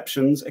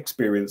perceptions,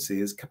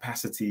 experiences,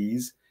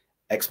 capacities,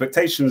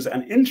 expectations,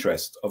 and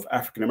interests of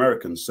African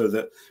Americans so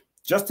that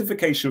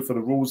justification for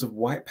the rules of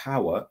white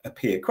power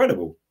appear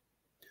credible.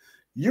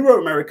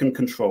 Euro-American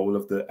control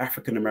of the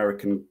African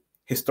American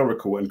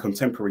historical and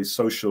contemporary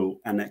social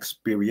and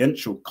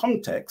experiential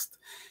context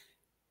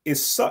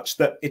is such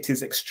that it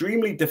is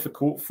extremely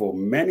difficult for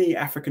many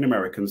African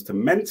Americans to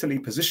mentally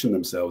position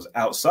themselves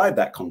outside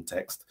that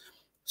context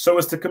so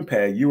as to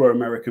compare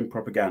Euro-American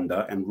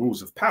propaganda and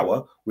rules of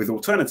power with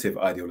alternative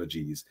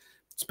ideologies,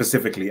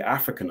 specifically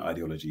African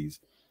ideologies,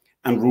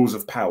 and rules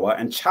of power,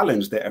 and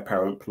challenge their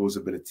apparent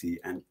plausibility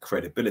and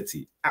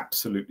credibility.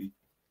 Absolutely.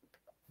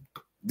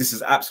 This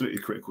is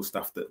absolutely critical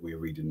stuff that we're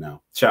reading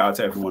now. Shout out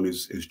to everyone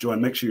who's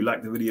joined. Make sure you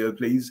like the video,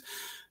 please.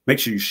 Make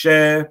sure you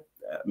share.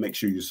 Make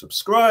sure you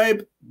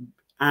subscribe.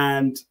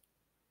 And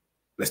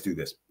let's do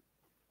this.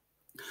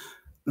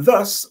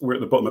 Thus, we're at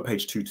the bottom of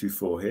page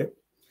 224 here.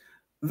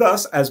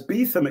 Thus, as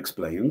Beetham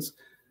explains,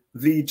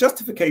 the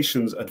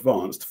justifications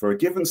advanced for a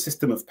given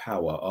system of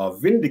power are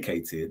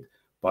vindicated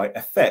by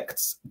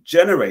effects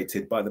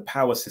generated by the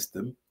power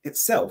system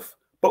itself,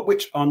 but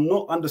which are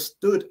not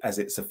understood as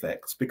its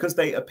effects because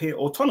they appear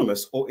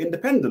autonomous or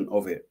independent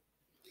of it.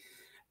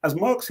 As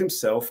Marx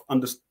himself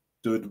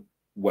understood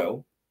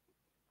well,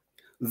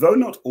 though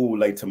not all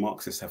later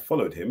Marxists have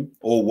followed him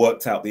or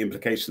worked out the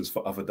implications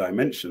for other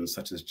dimensions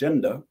such as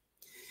gender,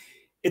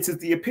 it is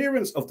the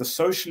appearance of the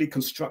socially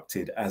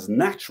constructed as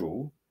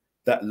natural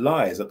that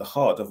lies at the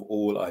heart of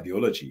all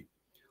ideology.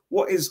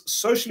 What is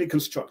socially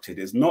constructed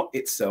is not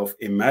itself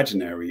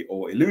imaginary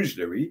or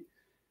illusionary,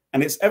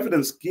 and its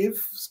evidence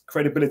gives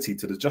credibility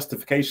to the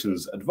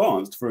justifications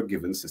advanced for a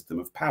given system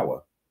of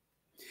power.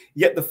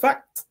 Yet the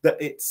fact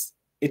that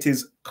it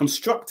is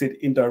constructed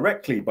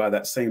indirectly by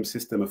that same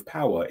system of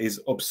power is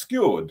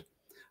obscured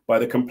by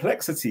the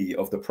complexity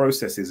of the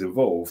processes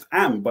involved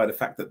and by the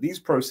fact that these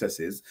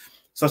processes,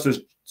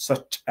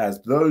 such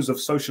as those of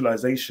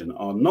socialization,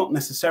 are not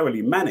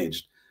necessarily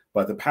managed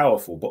by the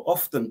powerful, but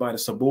often by the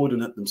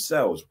subordinate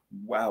themselves.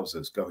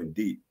 Wowzers, going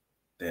deep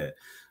there.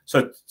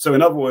 So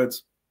in other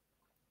words,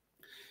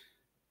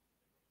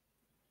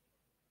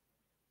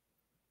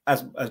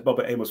 as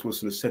Baba Amos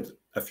Wilson has said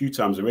a few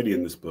times already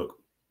in this book,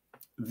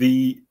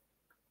 the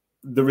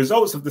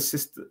results of the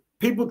system,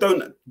 people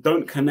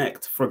don't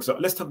connect. For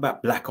example, let's talk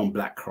about black on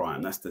black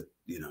crime. That's the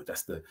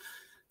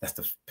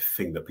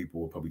thing that people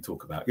will probably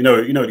talk about. You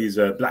know these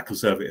black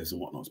conservatives and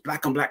whatnot.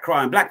 Black on black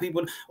crime, black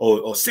people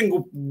or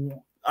single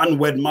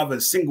unwed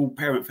mothers, single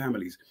parent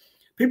families.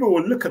 People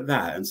will look at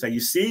that and say, you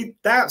see,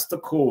 that's the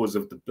cause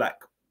of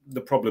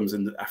the problems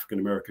in the African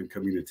American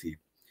community.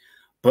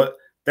 But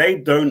they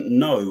don't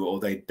know, or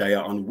they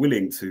are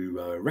unwilling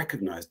to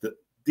recognize that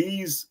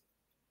these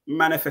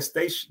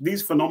manifestations,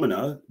 these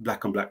phenomena,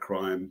 black on black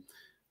crime,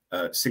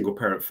 single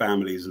parent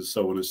families, and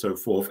so on and so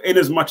forth, in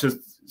as much as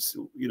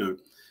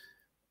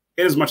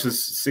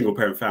single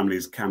parent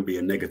families can be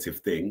a negative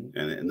thing,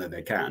 and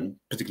they can,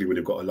 particularly when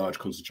they've got a large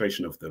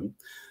concentration of them,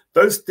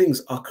 those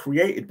things are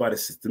created by the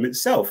system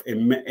itself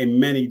in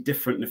many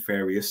different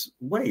nefarious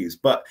ways.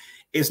 But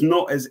it's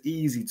not as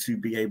easy to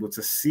be able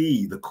to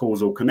see the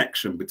causal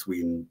connection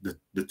between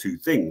the two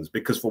things,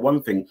 because for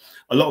one thing,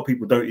 a lot of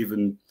people don't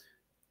even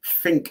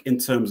think in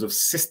terms of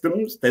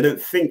systems. They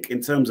don't think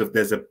in terms of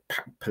there's a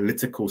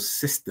political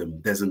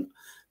system.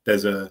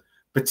 There's a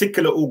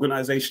particular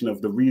organization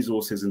of the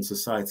resources in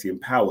society and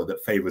power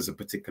that favors a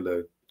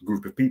particular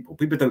group of people.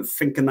 People don't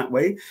think in that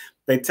way.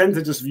 They tend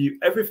to just view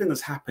everything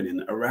that's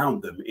happening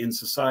around them in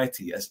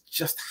society as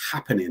just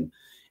happening.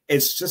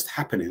 It's just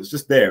happening. It's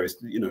just there. It's,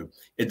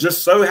 it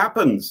just so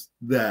happens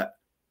that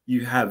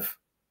you have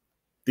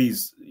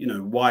these,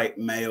 white,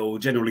 male,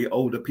 generally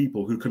older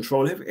people who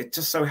control everything. It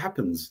just so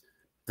happens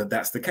that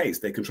that's the case.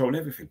 They control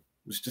everything.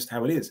 It's just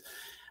how it is.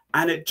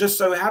 And it just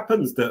so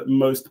happens that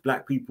most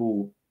black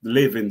people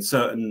live in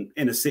certain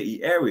inner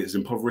city areas,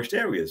 impoverished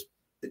areas.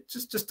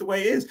 It's just the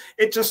way it is.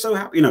 It just so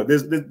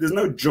happens, there's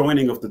no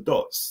joining of the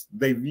dots.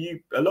 A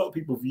lot of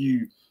people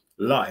view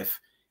life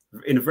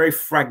in a very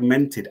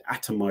fragmented,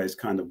 atomized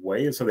kind of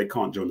way, and so they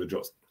can't join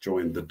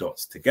the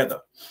dots together.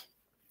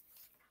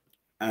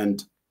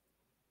 And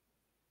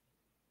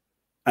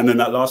then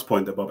that last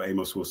point that Baba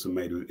Amos Wilson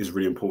made is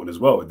really important as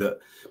well, that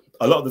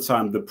a lot of the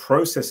time the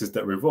processes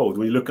that are involved,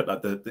 when you look at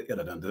like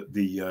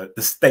the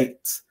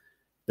states,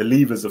 the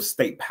levers of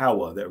state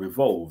power that are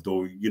involved,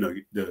 or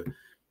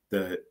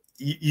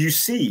you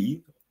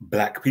see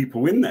black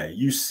people in there,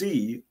 you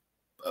see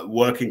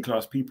working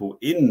class people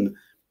in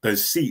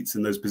those seats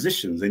and those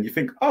positions, and you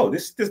think, oh,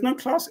 there's no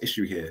class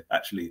issue here.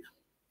 Actually,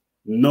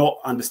 not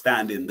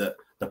understanding that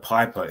the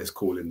piper is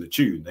calling the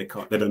tune. They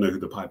don't know who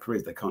the piper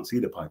is. They can't see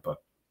the piper.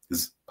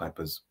 There's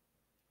pipers.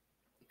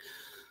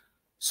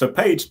 So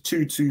page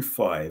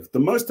 225, the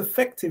most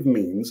effective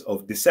means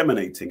of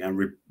disseminating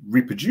and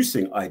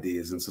reproducing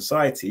ideas in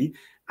society,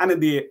 and in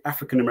the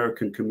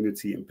African-American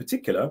community in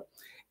particular,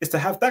 is to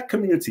have that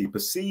community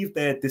perceive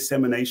their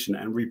dissemination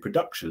and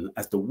reproduction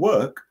as the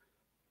work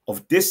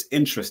of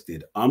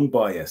disinterested,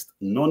 unbiased,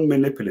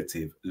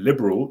 non-manipulative,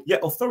 liberal,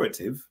 yet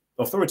authoritative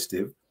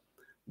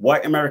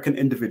white American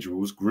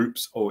individuals,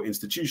 groups, or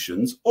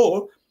institutions,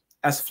 or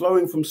as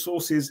flowing from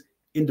sources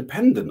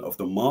independent of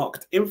the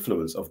marked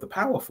influence of the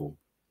powerful.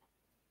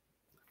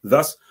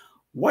 Thus,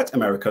 white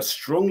America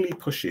strongly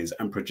pushes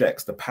and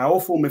projects the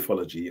powerful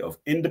mythology of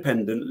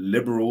independent,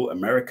 liberal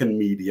American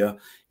media,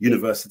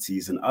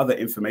 universities, and other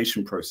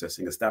information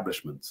processing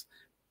establishments.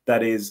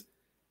 That is,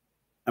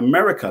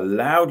 America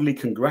loudly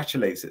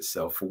congratulates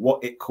itself for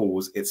what it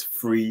calls its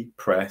free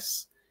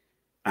press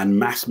and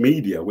mass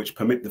media, which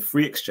permit the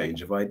free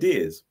exchange of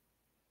ideas.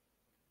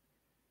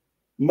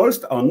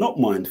 Most are not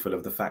mindful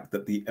of the fact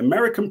that the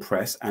American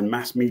press and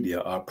mass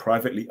media are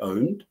privately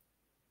owned,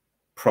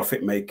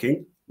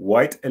 profit-making,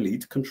 white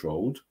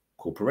elite-controlled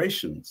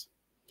corporations.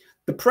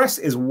 The press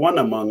is one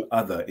among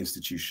other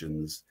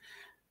institutions,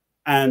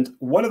 and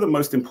one of the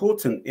most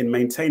important in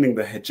maintaining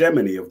the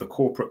hegemony of the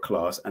corporate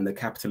class and the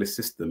capitalist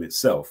system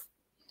itself,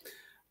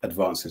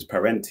 advances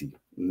Parenti.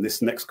 And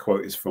this next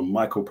quote is from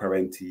Michael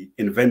Parenti,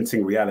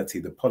 Inventing Reality,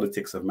 The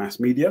Politics of Mass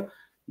Media,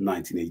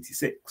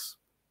 1986.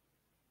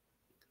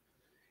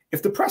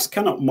 If the press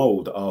cannot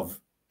mold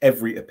of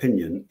every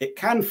opinion, it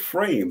can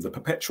frame the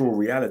perpetual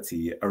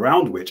reality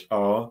around which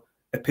our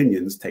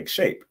opinions take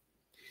shape.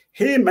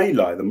 Here may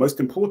lie the most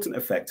important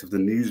effect of the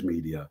news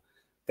media.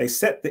 They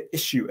set the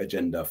issue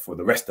agenda for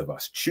the rest of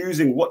us,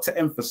 choosing what to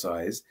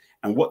emphasize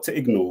and what to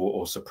ignore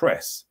or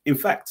suppress. In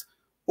fact,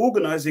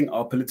 organizing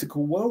our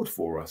political world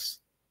for us.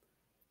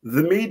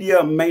 The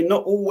media may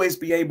not always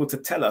be able to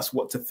tell us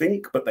what to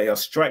think, but they are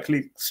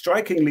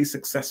strikingly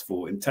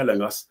successful in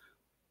telling us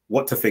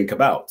what to think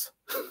about.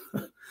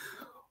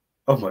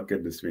 Oh my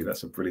goodness me,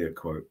 that's a brilliant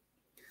quote.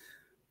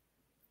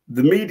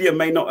 The media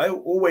may not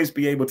always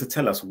be able to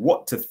tell us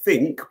what to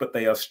think, but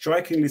they are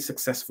strikingly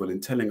successful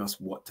in telling us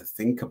what to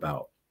think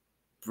about.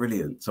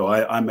 Brilliant. So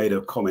I made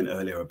a comment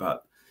earlier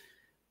about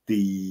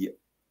the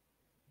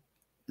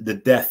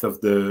death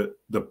of the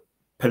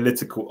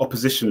political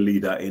opposition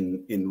leader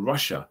in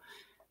Russia.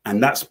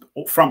 And that's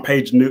front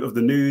page of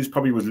the news,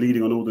 probably was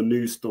leading on all the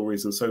news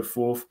stories and so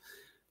forth.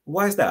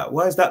 Why is that?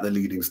 Why is that the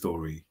leading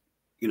story?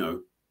 You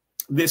know,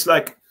 it's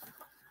like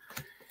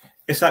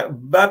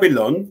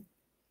Babylon,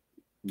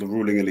 the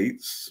ruling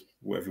elites,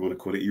 whatever you want to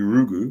call it,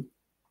 Urugu,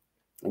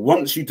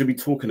 wants you to be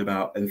talking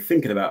about and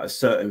thinking about a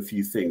certain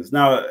few things.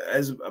 Now,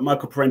 as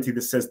Michael Parenti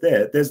says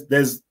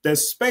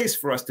there's space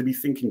for us to be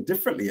thinking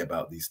differently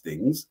about these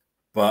things,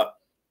 but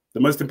the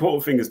most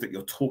important thing is that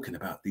you're talking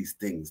about these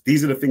things.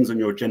 These are the things on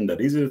your agenda.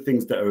 These are the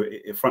things that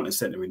are front and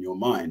center in your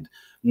mind,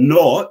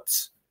 not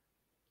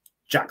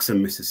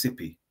Jackson,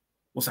 Mississippi.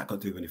 What's that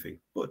got to do with anything?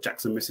 Well,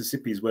 Jackson,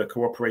 Mississippi is where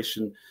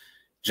Cooperation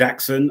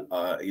Jackson,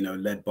 you know,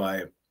 led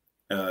by,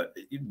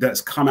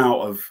 that's come out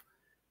of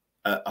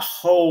a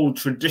whole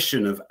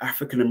tradition of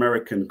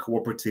African-American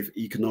cooperative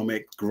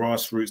economic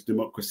grassroots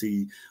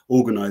democracy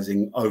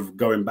organizing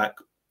going back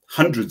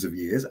hundreds of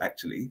years,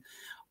 actually,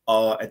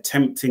 are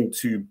attempting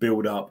to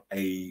build up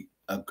a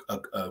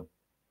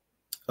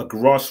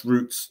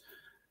grassroots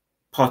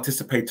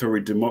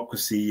participatory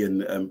democracy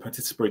and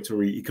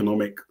participatory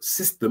economic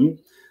system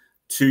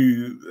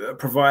to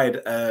provide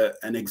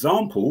an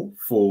example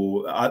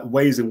for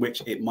ways in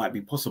which it might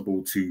be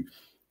possible to,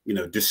 you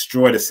know,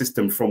 destroy the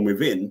system from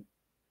within.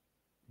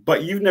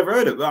 But you've never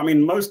heard of it. I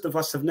mean, most of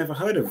us have never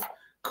heard of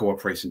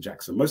Cooperation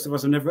Jackson. Most of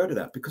us have never heard of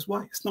that because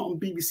why? It's not on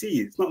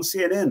BBC. It's not on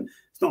CNN.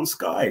 It's not on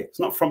Sky. It's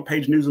not front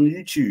page news on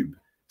YouTube.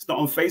 It's not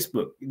on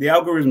Facebook. The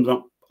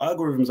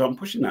algorithms aren't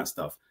pushing that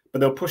stuff, but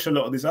they'll push a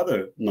lot of this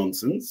other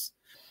nonsense.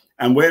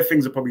 And where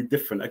things are probably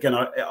different. Again,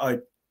 I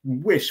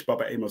wish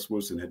Baba Amos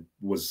Wilson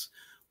was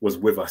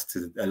with us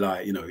to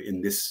you know,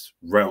 in this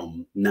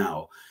realm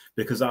now,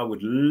 because I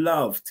would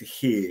love to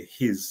hear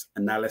his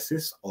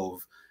analysis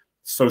of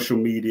social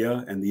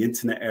media and the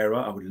internet era.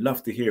 I would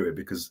love to hear it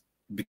because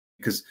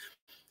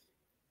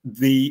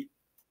the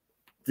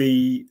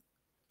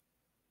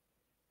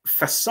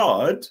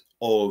facade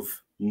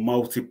of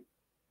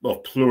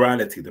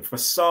plurality, the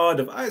facade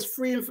of it's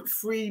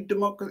free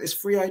democracy, it's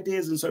free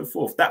ideas and so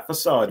forth, that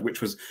facade,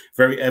 which was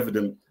very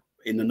evident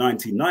in the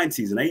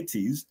 1990s and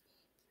 80s,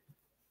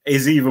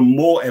 is even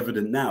more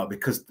evident now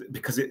because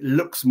it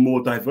looks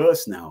more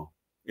diverse now.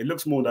 It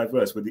looks more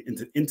diverse with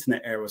the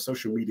internet era,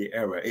 social media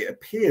era. It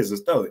appears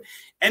as though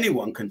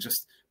anyone can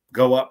just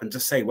go up and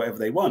just say whatever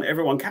they want.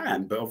 Everyone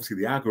can, but obviously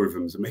the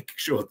algorithms are making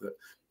sure that,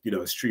 you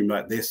know, a stream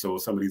like this or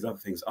some of these other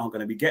things aren't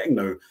going to be getting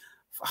no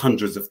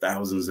hundreds of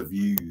thousands of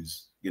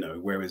views, you know,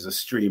 whereas a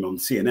stream on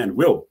CNN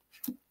will.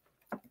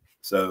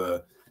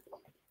 So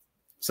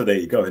there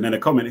you go. And then a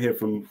comment here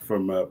from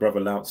Brother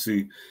Lao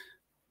Tzu.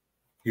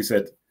 He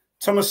said,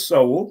 Thomas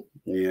Sowell,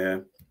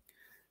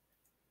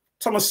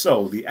 Thomas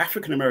Sowell, the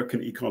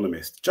African-American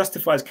economist,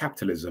 justifies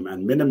capitalism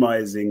and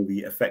minimizing the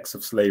effects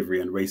of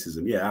slavery and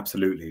racism. Yeah,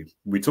 absolutely.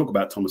 We talk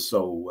about Thomas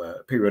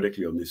Sowell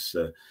periodically on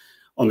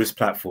this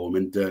platform,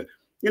 and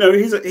you know,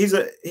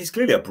 he's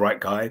clearly a bright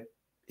guy.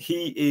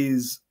 He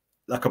is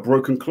like a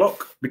broken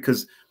clock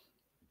because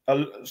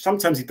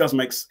sometimes he does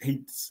make,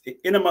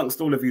 in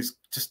amongst all of his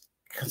just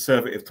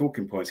conservative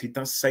talking points, he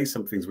does say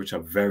some things which are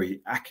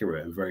very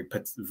accurate and very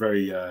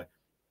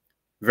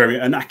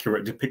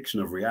inaccurate depiction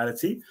of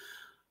reality.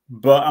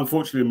 But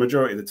unfortunately, the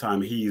majority of the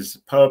time, his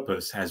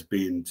purpose has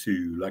been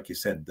to, like you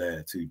said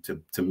there,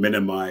 to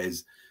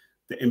minimize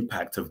the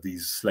impact of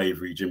these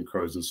slavery, Jim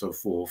Crows, and so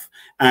forth,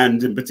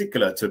 and in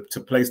particular to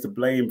place the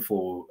blame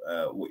for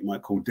what you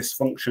might call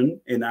dysfunction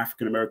in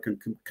African American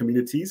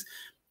communities,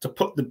 to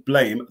put the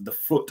blame at the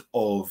foot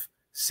of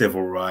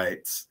civil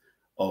rights,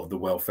 of the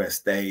welfare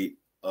state,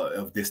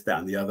 of this, that,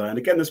 and the other. And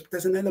again,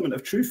 there's an element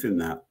of truth in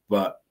that,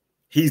 but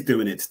he's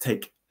doing it to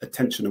take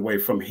attention away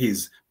from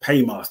his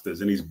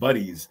paymasters and his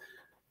buddies,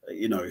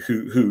 you know,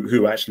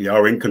 who actually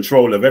are in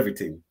control of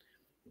everything.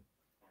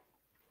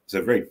 It's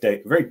a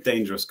very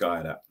dangerous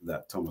guy,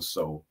 that Thomas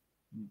Sowell.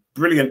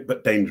 Brilliant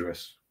but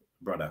dangerous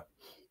brother.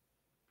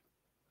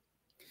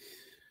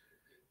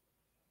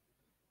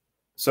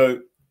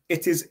 So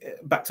it is,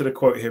 back to the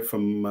quote here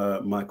from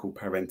Michael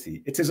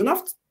Parenti, it is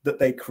enough that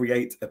they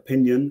create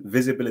opinion,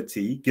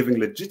 visibility, giving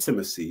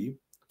legitimacy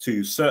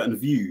to certain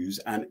views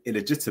and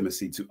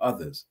illegitimacy to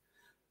others.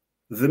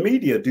 The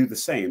media do the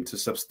same to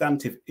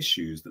substantive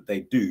issues that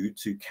they do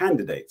to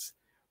candidates,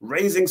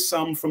 raising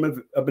some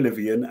from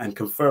oblivion and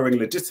conferring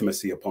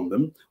legitimacy upon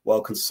them while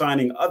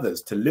consigning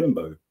others to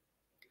limbo.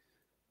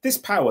 This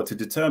power to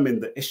determine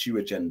the issue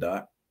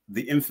agenda,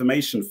 the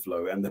information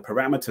flow, and the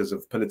parameters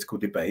of political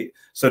debate,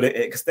 so that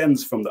it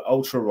extends from the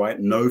ultra-right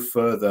no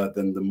further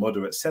than the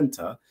moderate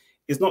center,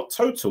 is not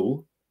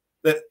total,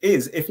 that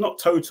is, if not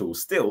total,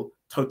 still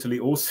totally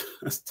awesome.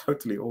 That's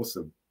totally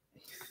awesome.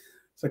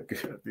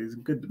 He's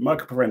good.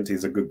 Michael Parenti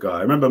is a good guy.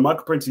 I remember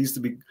Michael Parenti used to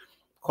be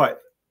quite,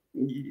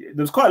 there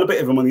was quite a bit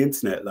of him on the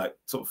internet, like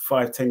sort of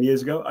 5-10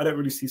 years ago. I don't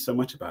really see so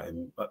much about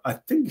him, but I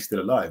think he's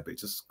still alive, but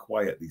just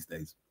quiet these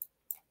days.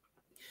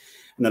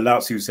 And then Lao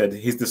Tzu said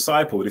his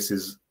disciple, this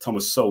is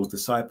Thomas Sowell's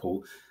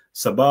disciple,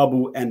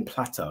 Sababu N.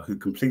 Platter, who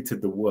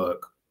completed the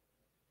work.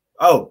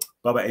 Oh,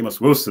 Baba Amos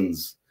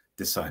Wilson's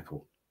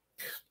disciple.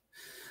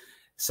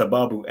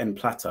 Sababu N.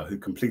 Platter, who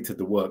completed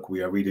the work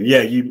we are reading.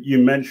 Yeah, you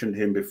mentioned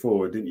him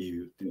before, didn't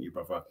you,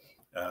 brother?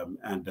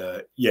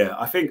 Yeah,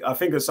 I think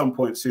at some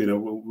point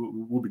soon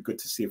we'll be good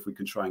to see if we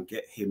can try and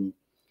get him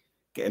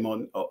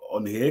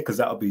on here, because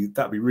that'd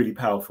be really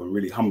powerful and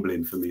really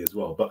humbling for me as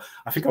well. But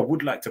I think I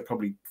would like to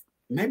probably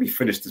maybe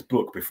finish this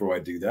book before I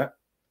do that.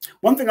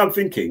 One thing I'm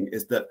thinking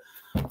is that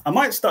I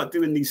might start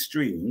doing these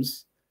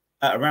streams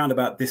at around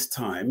about this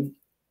time,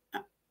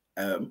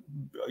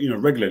 you know,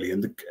 regularly,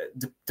 and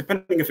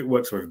depending if it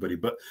works for everybody.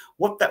 But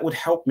what that would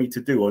help me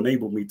to do, or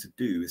enable me to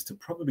do, is to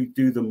probably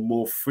do them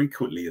more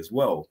frequently as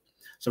well.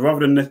 So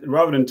rather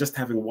than just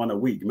having one a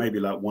week, maybe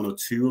like 1 or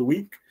 2 a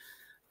week.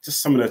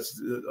 Just some of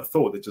a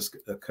thought that just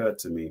occurred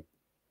to me,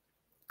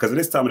 because at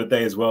this time of the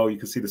day as well, you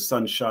can see the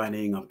sun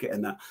shining. I'm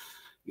getting that,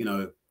 you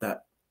know,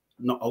 that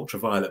not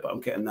ultraviolet, but I'm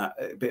getting that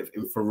a bit of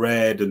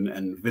infrared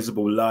and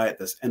visible light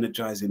that's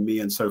energizing me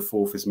and so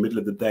forth. It's middle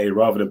of the day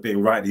rather than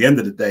being right at the end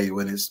of the day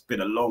when it's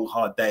been a long,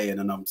 hard day, and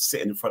then I'm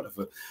sitting in front of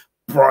a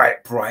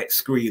bright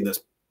screen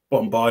that's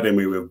bombarding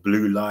me with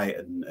blue light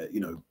and, you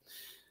know,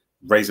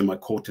 raising my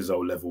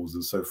cortisol levels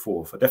and so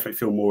forth. I definitely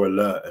feel more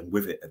alert and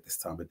with it at this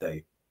time of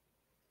day.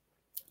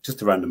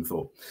 Just a random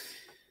thought.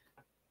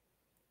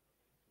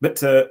 But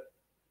so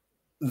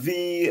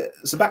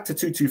back to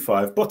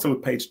 225, bottom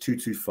of page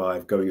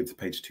 225, going into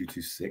page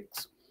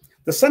 226.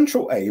 The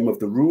central aim of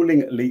the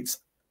ruling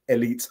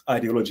elite's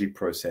ideology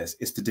process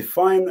is to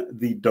define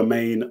the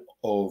domain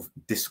of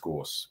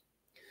discourse.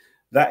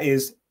 That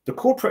is, the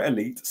corporate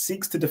elite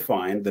seeks to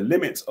define the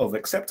limits of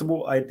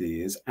acceptable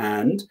ideas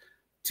and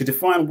to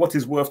define what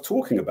is worth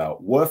talking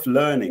about, worth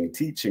learning,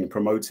 teaching,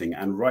 promoting,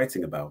 and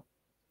writing about.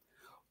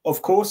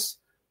 Of course,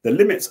 the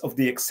limits of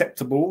the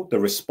acceptable, the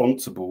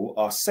responsible,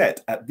 are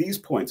set at these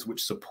points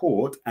which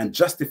support and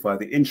justify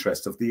the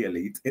interests of the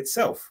elite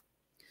itself.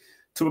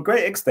 To a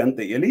great extent,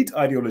 the elite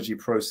ideology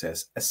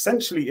process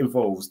essentially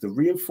involves the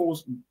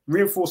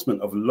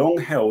reinforcement of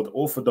long-held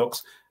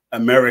orthodox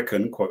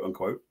American, quote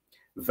unquote,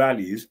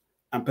 values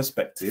and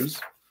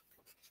perspectives,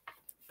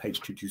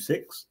 page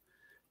 226,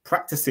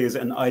 practices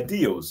and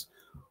ideals,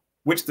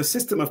 which the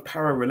system of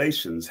power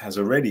relations has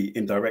already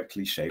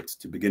indirectly shaped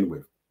to begin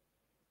with.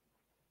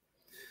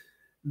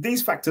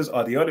 These factors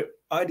are the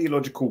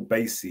ideological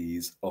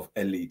bases of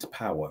elite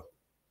power.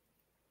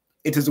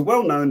 It is a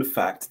well-known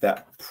fact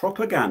that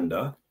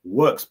propaganda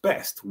works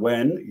best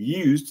when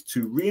used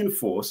to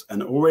reinforce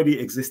an already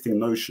existing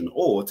notion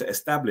or to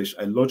establish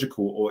a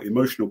logical or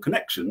emotional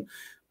connection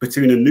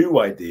between a new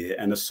idea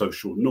and a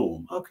social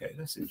norm. Okay,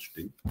 that's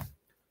interesting.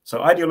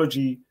 So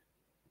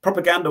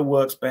propaganda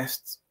works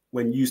best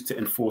when used to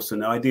enforce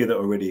an idea that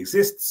already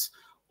exists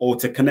or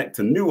to connect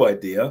a new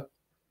idea,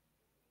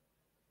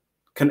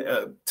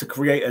 to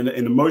create an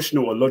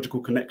emotional or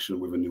logical connection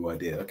with a new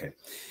idea. Okay.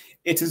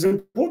 It is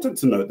important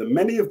to note that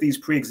many of these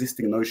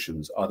pre-existing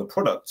notions are the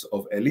products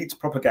of elite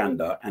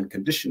propaganda and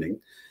conditioning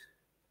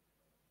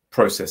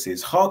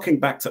processes, harking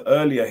back to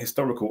earlier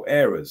historical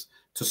eras,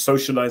 to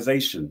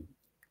socialization,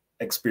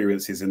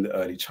 experiences in the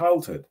early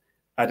childhood,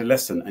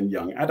 adolescent and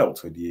young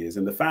adulthood years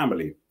in the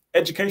family,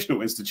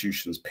 educational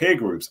institutions, peer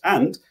groups,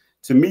 and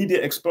to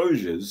media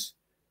exposures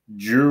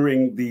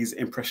during these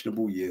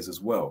impressionable years as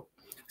well.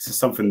 This is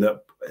something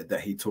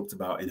that he talked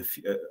about in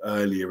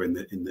earlier in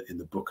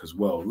the book as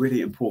well.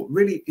 Really important,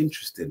 really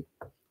interesting.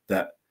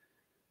 That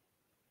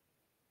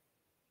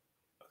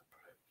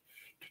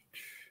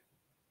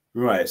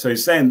right. So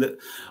he's saying that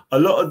a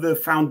lot of the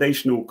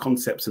foundational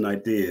concepts and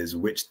ideas,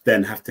 which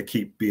then have to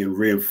keep being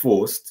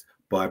reinforced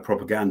by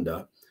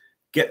propaganda,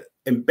 get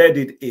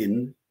embedded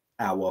in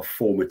our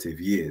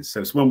formative years.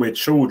 So it's when we're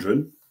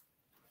children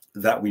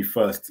that we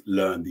first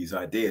learn these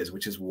ideas,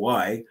 which is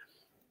why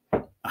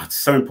it's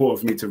so important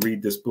for me to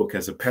read this book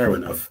as a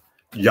parent of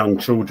young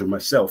children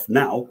myself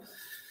now,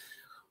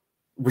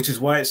 which is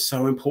why it's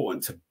so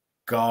important to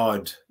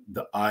guard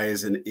the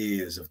eyes and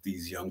ears of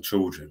these young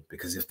children,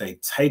 because if they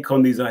take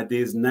on these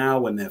ideas now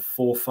when they're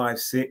 4, 5,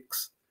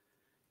 6,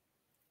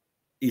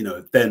 you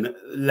know, then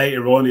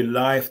later on in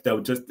life, they'll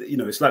just, you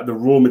know, it's like the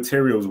raw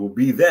materials will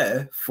be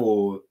there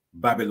for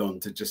Babylon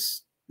to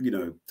just, you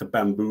know, to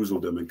bamboozle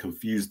them and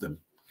confuse them.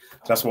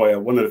 That's why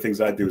one of the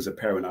things I do as a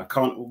parent,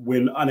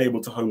 we're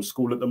unable to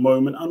homeschool at the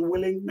moment,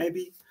 unwilling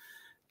maybe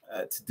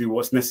to do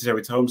what's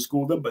necessary to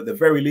homeschool them. But at the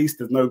very least,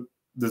 there's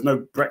no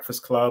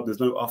breakfast club, there's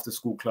no after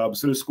school club. As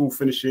soon as school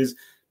finishes,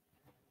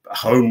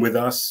 home with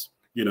us,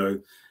 you know,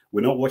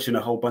 we're not watching a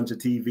whole bunch of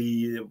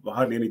TV,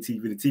 hardly any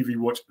TV. The TV we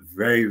watch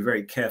very,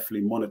 very carefully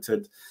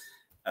monitored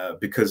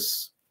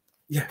because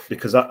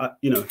I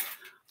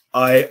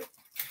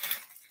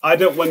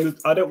don't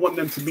want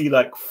them to be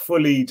like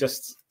fully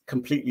just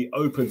completely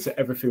open to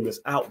everything that's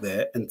out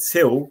there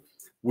until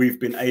we've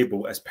been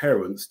able as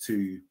parents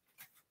to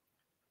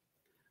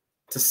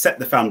set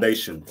the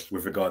foundation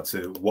with regard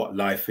to what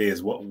life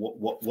is, what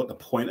the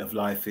point of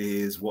life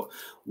is, what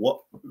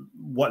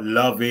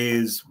love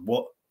is,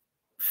 what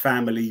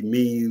family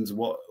means,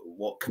 what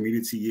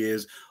community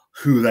is,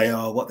 who they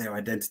are, what their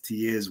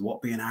identity is,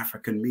 what being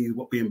African means,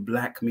 what being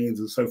Black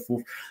means, and so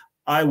forth.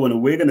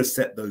 We're going to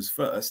set those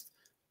first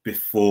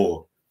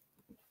before,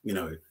 you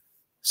know,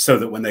 so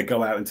that when they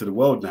go out into the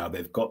world now,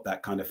 they've got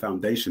that kind of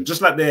foundation.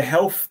 Just like their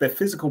health, their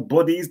physical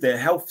bodies, their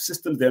health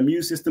systems, their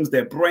immune systems,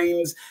 their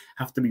brains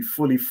have to be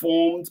fully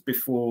formed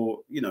before,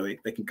 you know,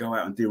 they can go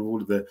out and deal with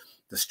all of the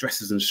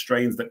stresses and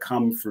strains that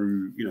come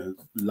through, you know,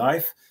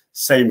 life.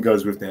 Same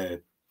goes with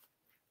their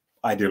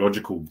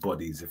ideological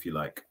bodies, if you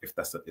like, if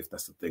that's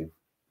the thing.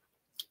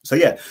 So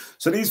yeah,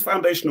 so these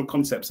foundational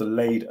concepts are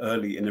laid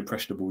early in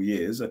impressionable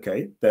years.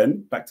 Okay,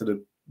 then back to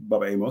the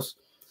Baba Amos.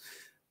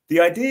 The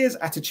ideas,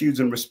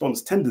 attitudes, and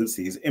response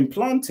tendencies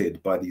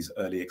implanted by these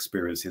early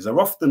experiences are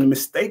often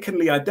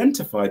mistakenly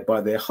identified by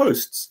their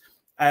hosts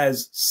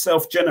as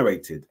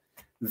self-generated.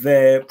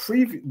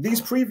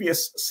 These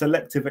previous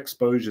selective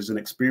exposures and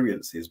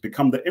experiences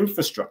become the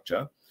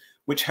infrastructure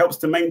which helps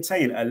to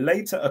maintain a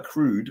later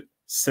accrued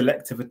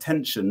selective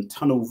attention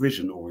tunnel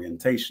vision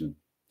orientation.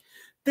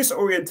 This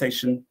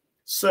orientation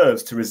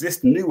serves to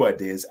resist new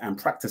ideas and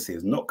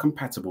practices not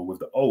compatible with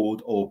the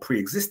old or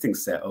pre-existing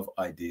set of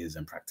ideas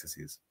and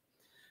practices.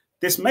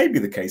 This may be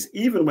the case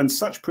even when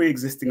such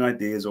pre-existing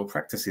ideas or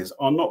practices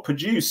are not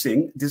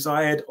producing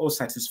desired or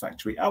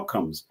satisfactory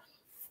outcomes.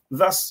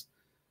 Thus,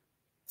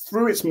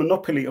 through its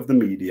monopoly of the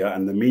media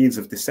and the means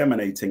of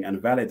disseminating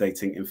and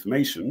validating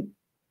information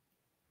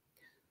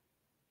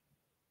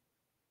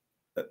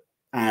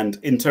and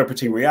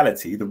interpreting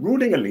reality, the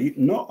ruling elite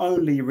not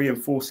only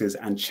reinforces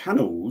and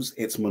channels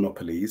its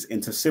monopolies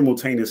into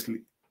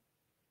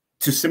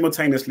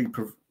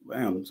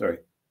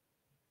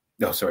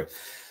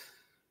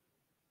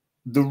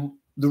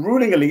The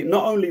ruling elite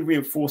not only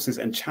reinforces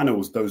and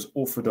channels those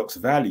orthodox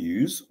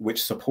values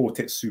which support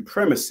its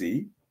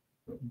supremacy,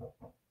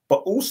 but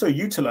also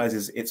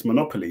utilizes its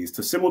monopolies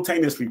to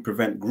simultaneously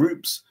prevent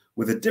groups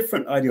with a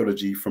different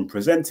ideology from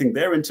presenting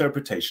their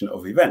interpretation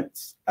of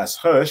events. As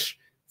Hirsch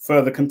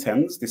further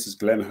contends, this is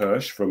Glenn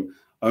Hirsch from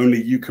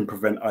Only You Can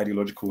Prevent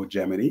Ideological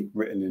Hegemony,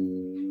 written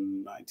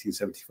in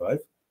 1975.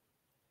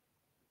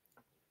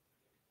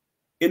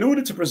 In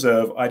order to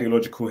preserve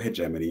ideological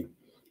hegemony,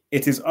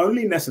 it is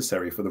only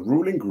necessary for the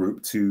ruling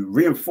group to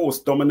reinforce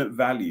dominant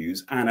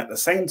values and at the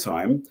same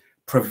time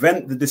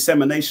prevent the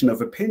dissemination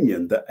of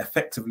opinion that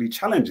effectively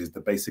challenges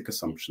the basic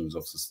assumptions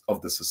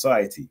of the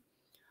society.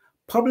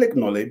 Public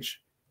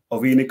knowledge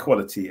of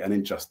inequality and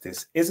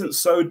injustice isn't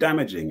so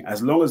damaging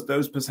as long as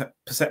those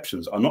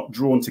perceptions are not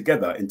drawn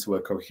together into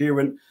a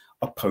coherent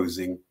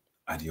opposing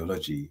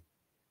ideology.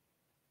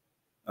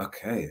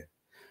 Okay.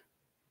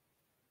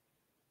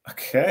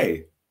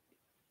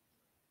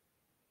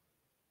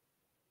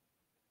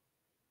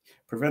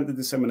 Prevent the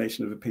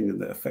dissemination of opinion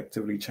that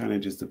effectively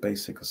challenges the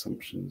basic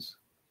assumptions.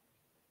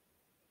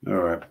 All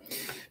right.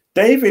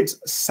 David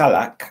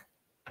Salak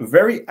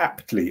very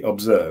aptly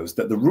observes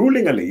that the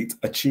ruling elite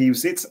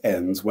achieves its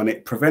ends when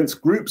it prevents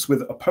groups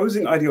with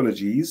opposing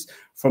ideologies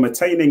from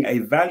attaining a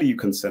value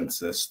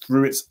consensus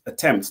through its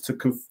attempts to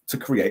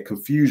create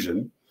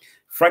confusion,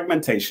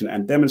 fragmentation,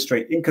 and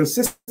demonstrate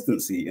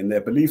inconsistency in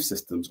their belief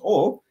systems,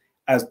 or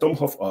as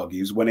Domhoff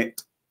argues, when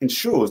it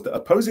ensures that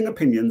opposing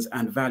opinions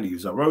and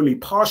values are only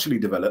partially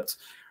developed,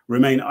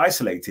 remain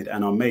isolated,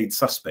 and are made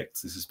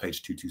suspects. This is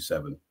page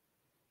 227.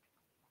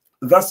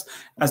 Thus,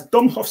 as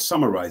Domhoff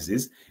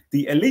summarizes,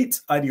 the elite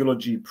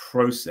ideology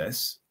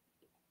process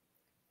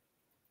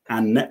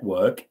and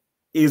network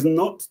is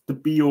not the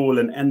be-all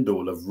and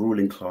end-all of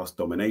ruling class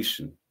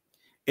domination.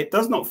 It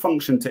does not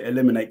function to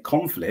eliminate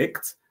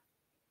conflict,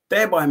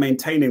 thereby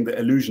maintaining the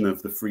illusion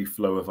of the free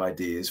flow of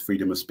ideas,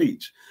 freedom of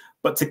speech,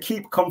 but to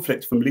keep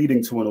conflict from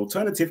leading to an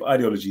alternative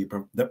ideology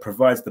that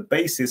provides the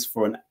basis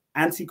for an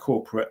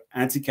anti-corporate,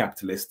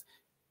 anti-capitalist,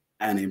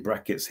 and in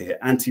brackets here,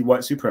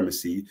 anti-white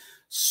supremacy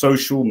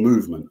social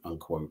movement,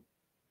 unquote.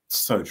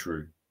 So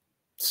true,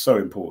 so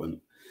important.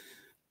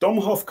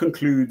 Domhoff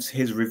concludes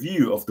his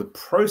review of the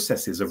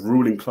processes of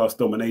ruling class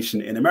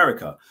domination in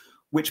America,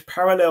 which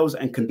parallels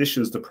and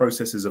conditions the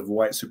processes of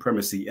white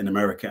supremacy in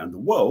America and the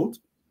world,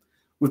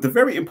 with the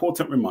very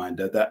important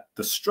reminder that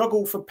the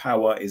struggle for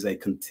power is a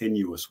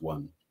continuous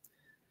one.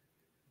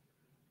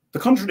 The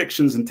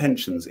contradictions and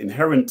tensions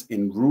inherent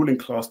in ruling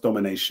class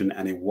domination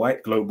and in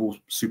white global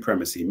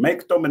supremacy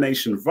make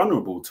domination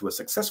vulnerable to a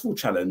successful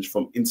challenge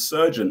from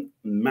insurgent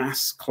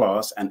mass,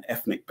 class, and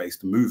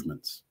ethnic-based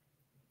movements.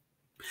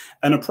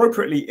 An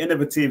appropriately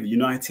innovative,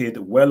 united,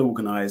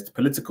 well-organized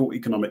political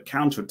economic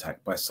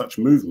counterattack by such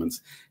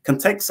movements can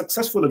take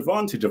successful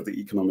advantage of the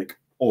economic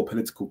or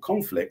political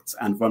conflicts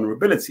and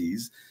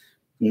vulnerabilities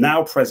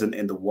now present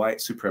in the white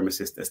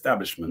supremacist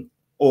establishment,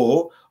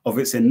 or of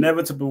its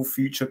inevitable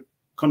future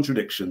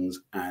contradictions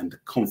and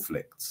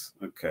conflicts.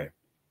 Okay,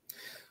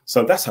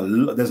 so that's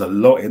there's a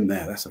lot in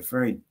there. That's a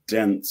very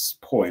dense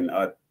point.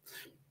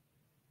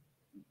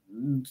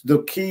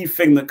 The key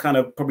thing that kind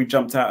of probably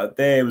jumped out of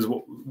there was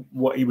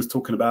what he was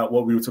talking about,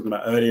 what we were talking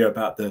about earlier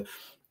about the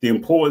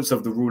importance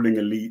of the ruling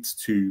elites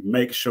to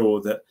make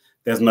sure that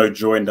there's no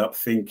joined up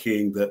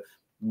thinking, that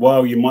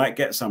while you might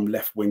get some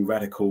left-wing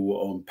radical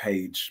on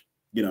page,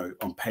 I'm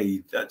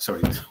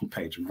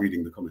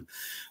reading the comment.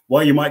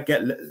 While you might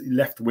get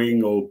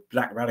left-wing or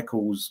black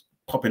radicals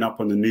popping up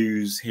on the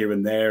news here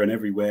and there and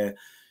everywhere,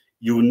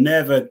 it will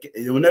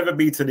never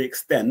be to the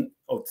extent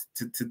of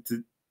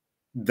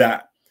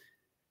that,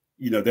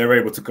 they're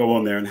able to go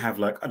on there and have,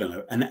 like, I don't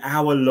know, an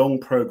hour-long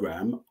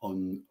program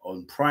on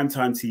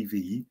primetime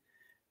TV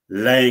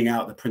laying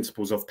out the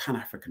principles of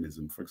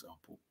Pan-Africanism, for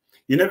example.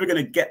 You're never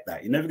going to get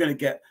that. You're never going to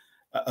get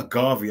a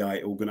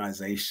Garveyite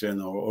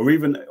organization or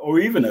even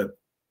a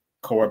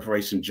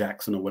Cooperation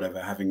Jackson or whatever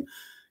having,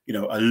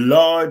 a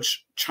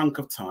large chunk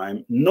of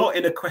time, not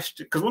in a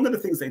question. Because one of the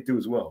things they do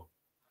as well,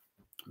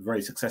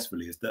 very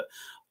successfully, is that,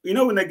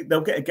 when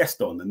they'll get a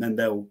guest on and then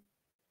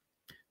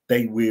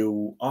they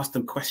will ask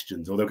them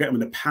questions, or they'll get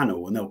them in a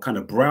panel and they'll kind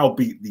of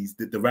browbeat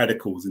the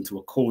radicals into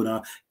a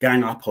corner,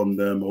 gang up on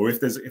them, or if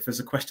there's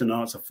a question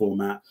and answer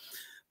format,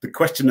 the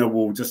questioner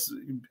will just.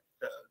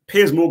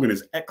 Piers Morgan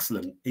is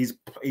excellent. He's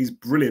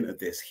brilliant at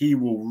this. He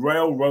will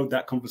railroad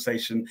that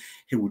conversation.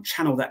 He will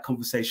channel that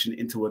conversation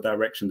into a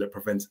direction that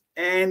prevents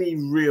any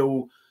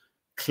real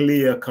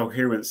clear,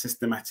 coherent,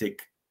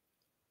 systematic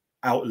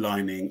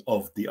outlining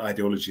of the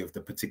ideology of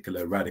the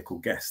particular radical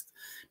guest.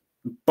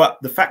 But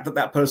the fact that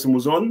that person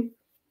was on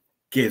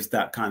gives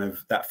that kind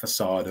of that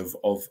facade of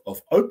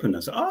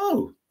openness.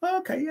 Oh,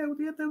 okay, yeah,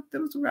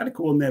 there was a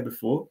radical on there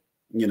before,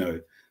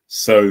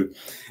 So,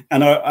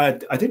 and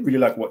I did really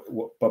like what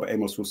Baba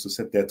Amos also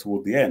said there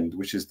toward the end,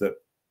 which is that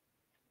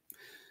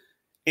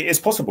it is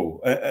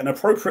possible. An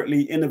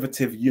appropriately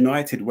innovative,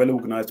 united,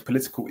 well-organized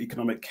political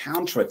economic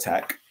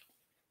counterattack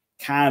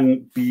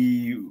can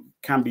be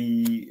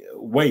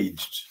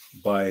waged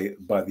by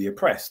the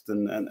oppressed,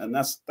 and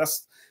that's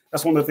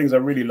one of the things I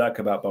really like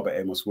about Baba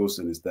Amos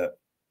Wilson, is that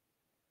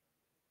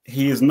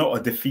he is not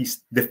a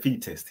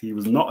defeatist. He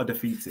was not a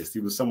defeatist. He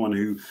was someone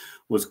who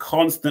was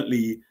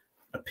constantly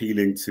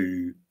appealing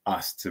to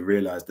us to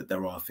realize that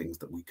there are things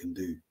that we can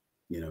do,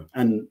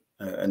 and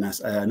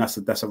that's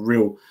a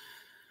real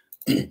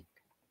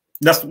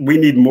we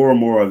need more and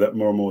more of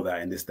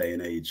that in this day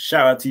and age.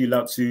 Shout out to you,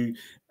 Lao-Tzu.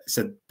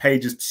 Said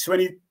pages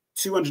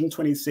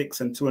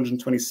 226 and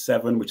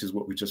 227, which is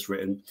what we've just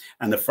written,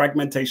 and the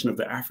fragmentation of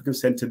the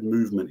African-centered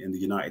movement in the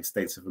United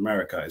States of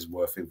America is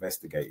worth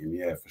investigating.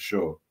 Yeah, for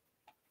sure,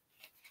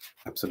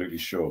 absolutely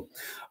sure.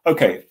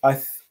 Okay,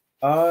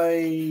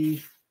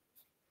 I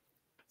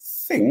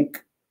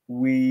think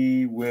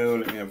we will.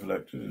 Let me have a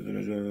look.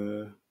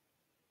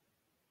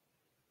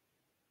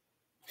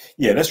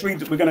 Yeah, let's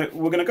read. We're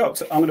gonna go up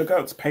to. I'm gonna go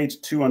up to page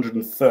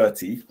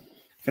 230.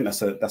 I think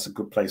that's a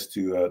good place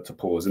to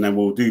pause, and then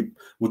we'll do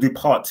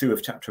part 2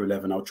 of chapter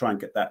 11. I'll try and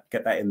get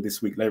that in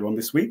this week, later on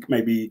this week,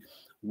 maybe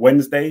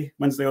Wednesday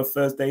or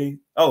Thursday.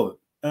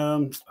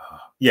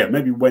 Yeah,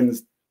 maybe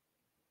Wednesday.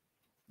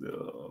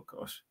 Oh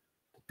gosh.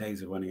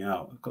 Days are running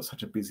out. I've got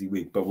such a busy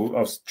week, but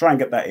I'll try and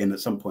get that in at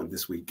some point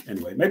this week.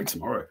 Anyway, maybe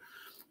tomorrow,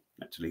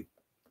 actually.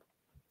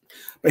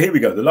 But here we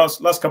go. The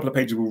last couple of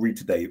pages we'll read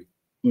today.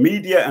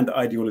 Media and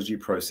ideology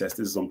process.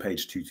 This is on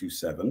page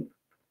 227.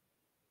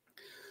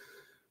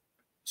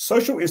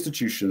 Social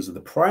institutions are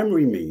the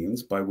primary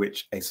means by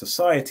which a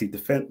society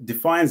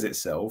defines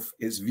itself,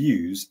 its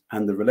views,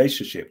 and the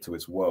relationship to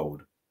its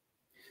world.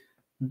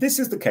 This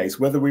is the case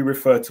whether we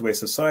refer to a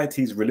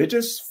society's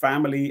religious,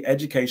 family,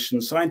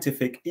 education,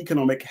 scientific,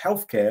 economic,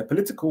 healthcare,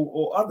 political,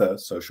 or other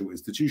social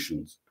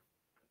institutions.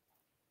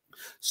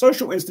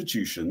 Social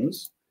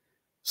institutions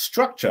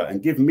structure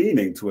and give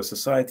meaning to a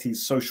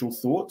society's social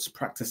thoughts,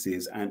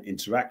 practices, and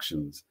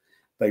interactions.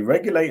 They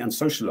regulate and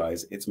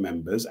socialize its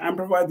members and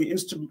provide the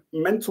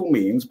instrumental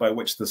means by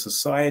which the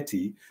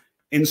society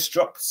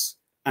instructs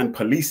and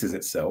polices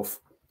itself,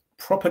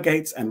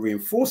 propagates and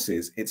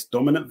reinforces its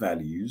dominant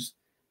values,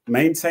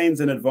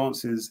 maintains and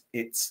advances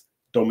its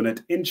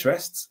dominant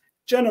interests,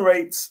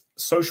 generates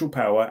social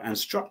power, and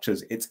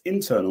structures its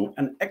internal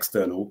and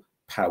external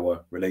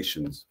power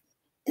relations.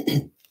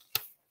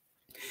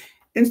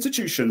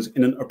 Institutions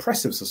in an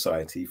oppressive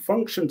society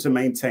function to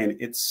maintain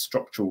its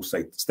structural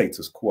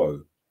status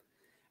quo.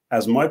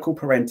 As Michael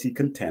Parenti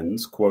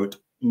contends, quote,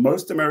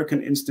 most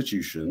American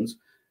institutions,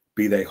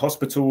 be they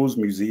hospitals,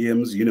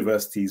 museums,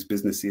 universities,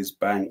 businesses,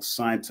 banks,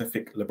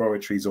 scientific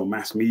laboratories, or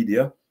mass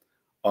media,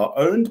 are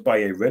owned by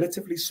a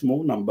relatively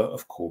small number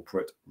of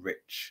corporate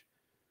rich.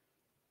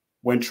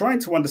 When trying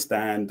to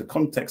understand the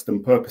context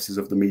and purposes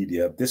of the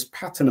media, this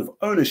pattern of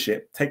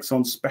ownership takes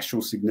on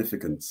special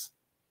significance,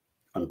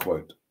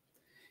 unquote.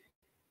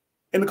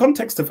 In the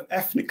context of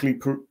ethnically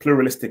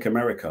pluralistic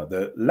America,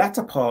 the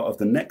latter part of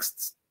the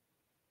next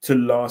to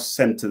last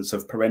sentence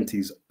of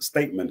Parenti's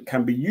statement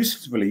can be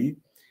usefully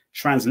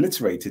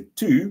transliterated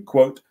to,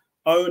 quote,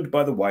 owned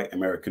by the white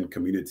American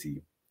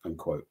community,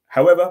 unquote.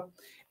 However,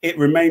 it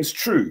remains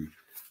true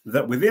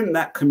that within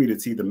that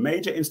community, the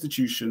major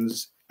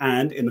institutions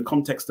and in the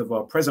context of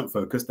our present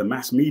focus, the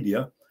mass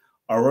media,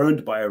 are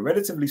owned by a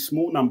relatively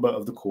small number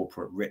of the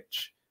corporate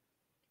rich.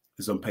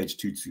 This is on page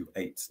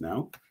 228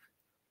 now.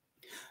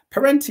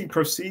 Parenti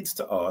proceeds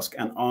to ask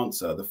and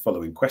answer the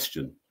following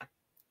question.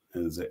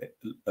 There's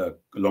a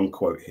long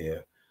quote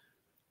here.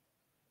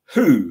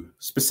 Who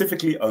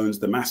specifically owns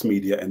the mass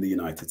media in the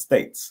United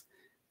States?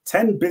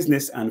 10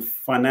 business and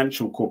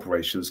financial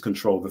corporations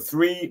control the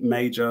 3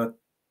 major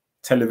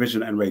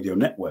television and radio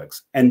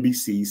networks,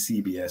 NBC,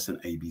 CBS,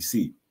 and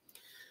ABC.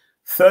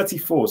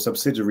 34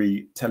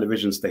 subsidiary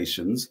television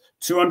stations,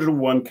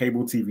 201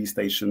 cable TV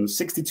stations,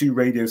 62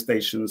 radio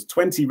stations,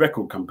 20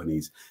 record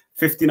companies,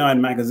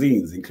 59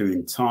 magazines,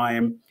 including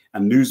Time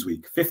and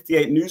Newsweek,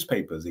 58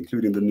 newspapers,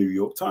 including the New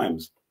York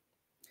Times,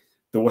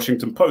 the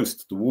Washington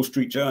Post, the Wall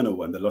Street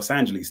Journal, and the Los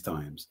Angeles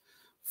Times,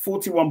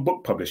 41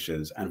 book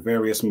publishers and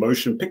various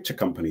motion picture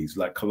companies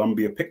like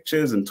Columbia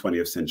Pictures and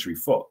 20th Century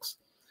Fox.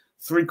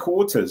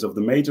 3/4 of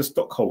the major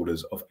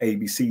stockholders of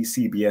ABC,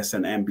 CBS,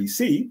 and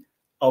NBC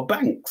are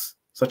banks,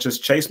 such as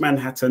Chase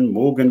Manhattan,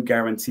 Morgan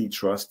Guaranty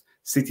Trust,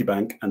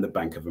 Citibank, and the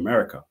Bank of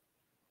America.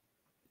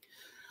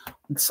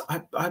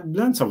 I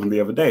learned something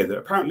the other day that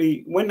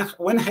apparently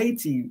when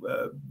Haiti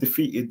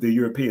defeated the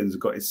Europeans,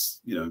 got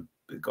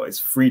its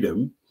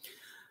freedom,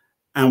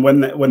 and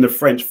when the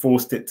French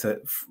forced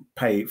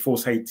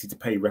Haiti to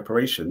pay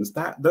reparations,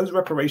 those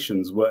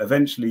reparations were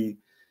eventually,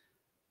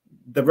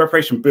 the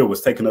reparation bill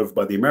was taken over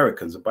by the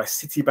Americans, by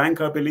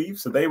Citibank, I believe.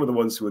 So they were the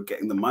ones who were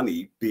getting the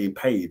money being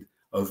paid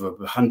over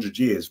 100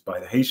 years by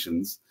the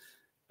Haitians.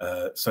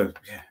 So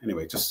yeah,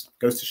 anyway, just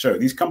goes to show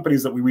these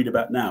companies that we read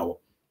about now,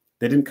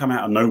 they didn't come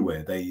out of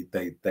nowhere.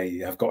 They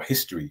have got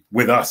history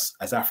with us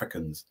as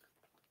Africans.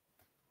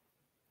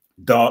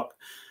 Dark,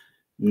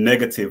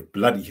 negative,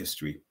 bloody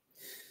history.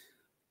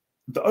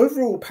 The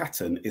overall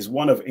pattern is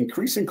one of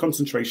increasing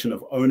concentration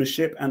of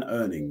ownership and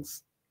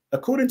earnings.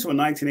 According to a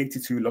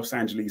 1982 Los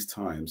Angeles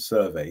Times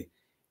survey,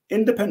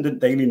 independent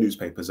daily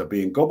newspapers are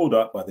being gobbled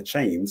up by the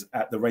chains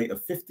at the rate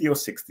of 50 or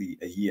 60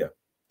 a year.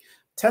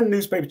 10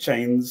 newspaper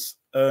chains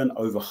earn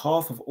over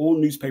half of all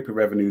newspaper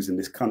revenues in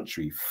this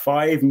country.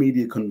 5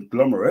 media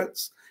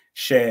conglomerates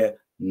share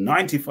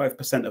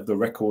 95% of the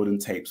record and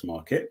tapes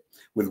market,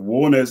 with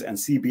Warner's and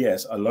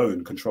CBS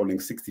alone controlling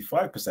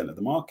 65% of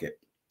the market.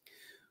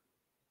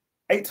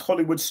 8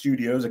 Hollywood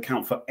studios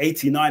account for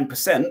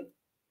 89%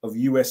 of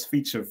US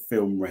feature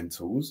film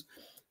rentals.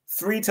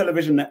 3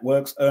 television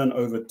networks earn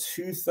over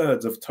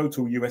 2/3 of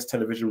total US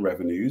television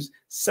revenues.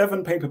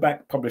 7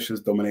 paperback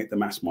publishers dominate the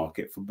mass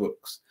market for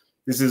books.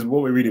 This is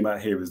what we're reading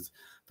about here, is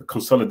the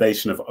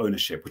consolidation of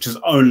ownership,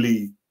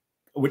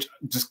 which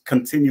just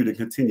continued and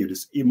continued.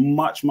 It's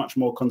much, much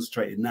more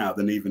concentrated now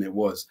than even it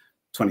was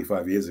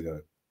 25 years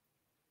ago.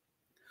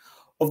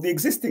 Of the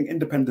existing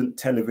independent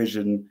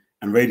television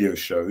and radio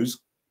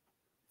shows,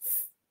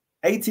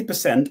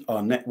 80%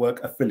 are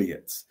network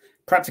affiliates.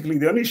 Practically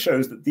the only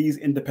shows that these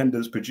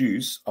independents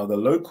produce are the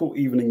local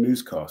evening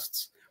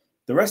newscasts,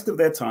 the rest of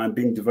their time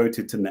being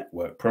devoted to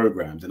network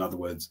programs. In other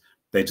words,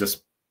 they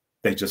just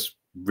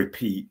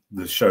repeat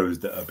the shows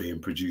that are being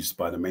produced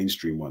by the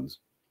mainstream ones.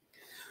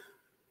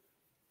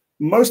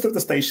 Most of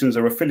the stations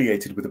are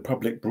affiliated with the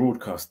Public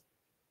Broadcasting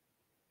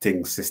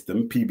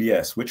System,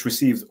 PBS, which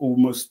receives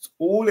almost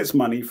all its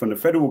money from the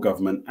federal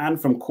government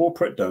and from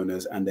corporate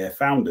donors and their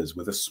founders,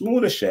 with a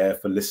smaller share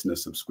for listener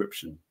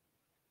subscription,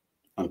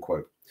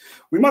 unquote.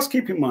 We must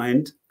keep in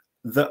mind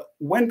that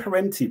when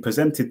Parenti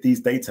presented these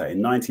data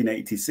in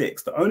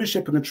 1986, the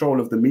ownership and control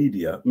of the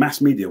media,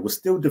 mass media, was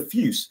still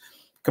diffuse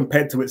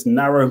compared to its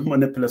narrow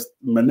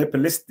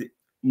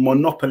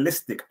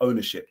monopolistic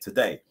ownership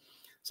today.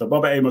 So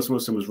Baba Amos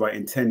Wilson was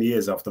writing 10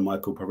 years after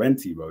Michael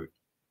Parenti wrote.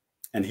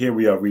 And here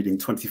we are reading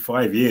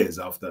 25 years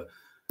after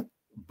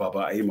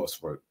Baba Amos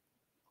wrote.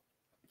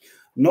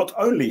 Not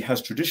only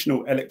has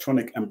traditional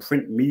electronic and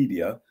print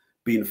media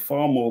been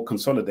far more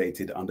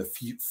consolidated under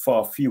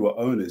far fewer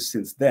owners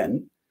since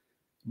then,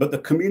 but the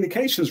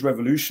communications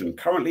revolution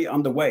currently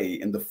underway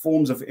in the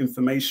forms of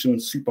information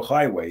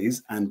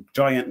superhighways and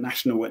giant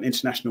national and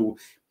international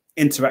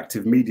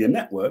interactive media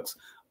networks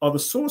are the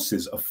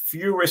sources of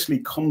furiously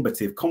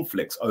combative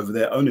conflicts over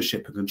their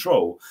ownership and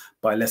control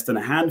by less than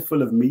a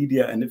handful of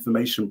media and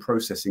information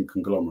processing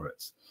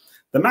conglomerates.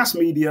 The mass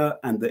media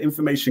and the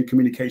information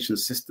communication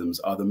systems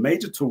are the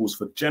major tools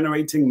for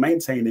generating,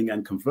 maintaining,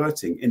 and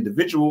converting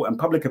individual and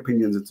public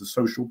opinions into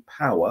social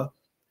power,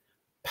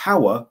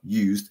 power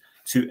used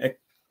to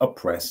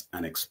oppress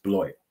and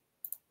exploit.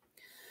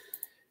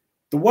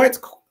 The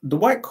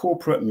white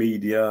corporate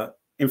media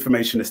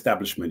information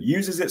establishment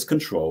uses its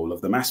control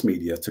of the mass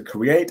media to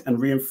create and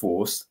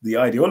reinforce the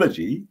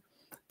ideology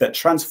that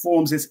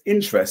transforms its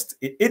interest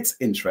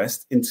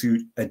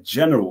into a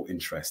general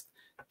interest,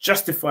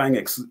 justifying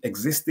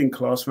existing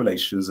class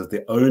relations as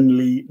the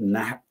only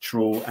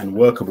natural and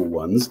workable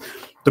ones,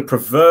 the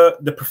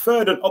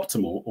preferred and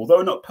optimal,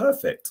 although not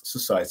perfect,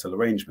 societal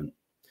arrangement.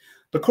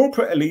 The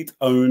corporate elite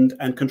owned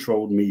and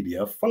controlled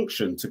media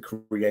function to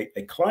create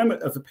a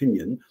climate of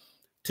opinion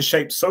to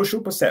shape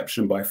social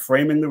perception by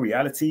framing the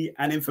reality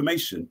and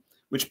information,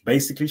 which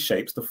basically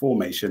shapes the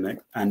formation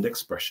and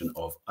expression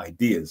of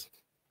opinions.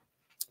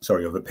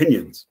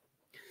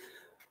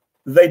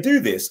 They do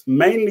this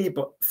mainly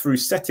through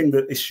setting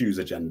the issues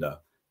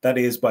agenda, that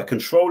is, by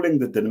controlling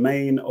the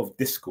domain of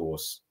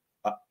discourse,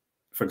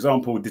 for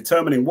example,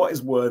 determining what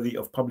is worthy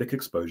of public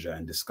exposure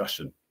and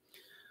discussion.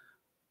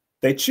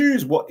 They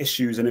choose what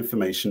issues and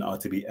information are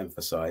to be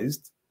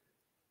emphasized,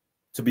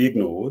 to be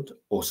ignored,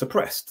 or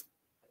suppressed.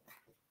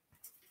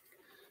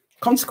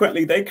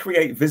 Consequently, they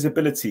create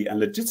visibility and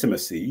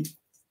legitimacy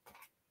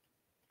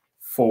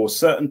for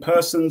certain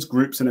persons,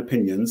 groups, and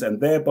opinions, and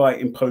thereby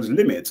impose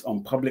limits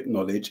on public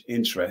knowledge,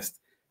 interest,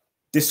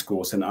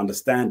 discourse, and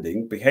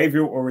understanding,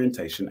 behavioral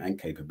orientation, and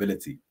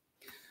capability.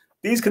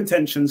 These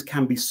contentions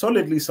can be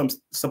solidly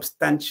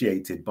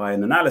substantiated by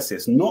an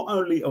analysis not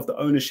only of the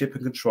ownership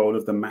and control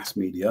of the mass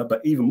media,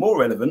 but even more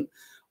relevant,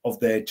 of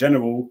their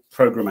general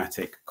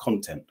programmatic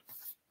content.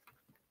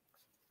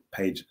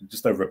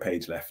 Just over a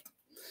page left.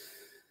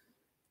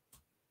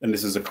 And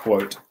this is a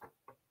quote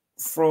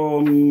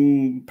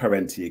from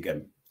Parenti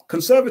again.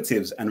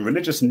 Conservatives and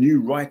religious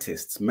new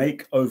rightists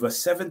make over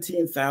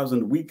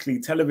 17,000 weekly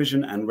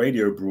television and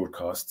radio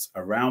broadcasts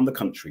around the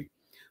country,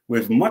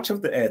 with much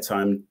of the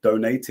airtime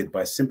donated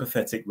by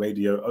sympathetic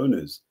radio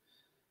owners.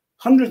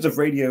 Hundreds of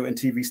radio and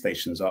TV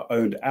stations are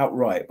owned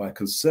outright by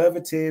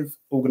conservative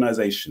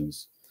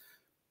organizations.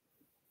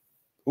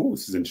 Oh,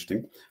 this is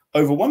interesting.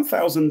 Over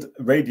 1,000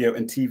 radio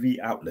and TV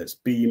outlets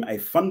beam a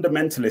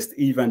fundamentalist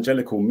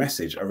evangelical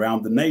message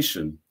around the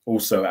nation,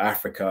 also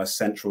Africa,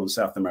 Central and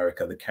South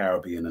America, the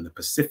Caribbean, and the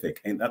Pacific.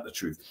 Ain't that the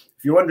truth?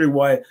 If you're wondering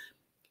why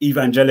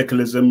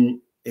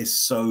evangelicalism is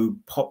so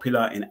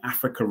popular in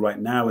Africa right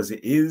now as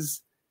it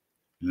is,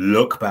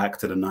 look back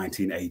to the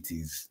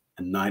 1980s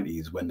and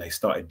 90s when they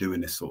started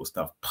doing this sort of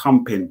stuff,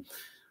 pumping,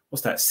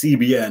 what's that,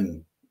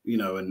 CBN, you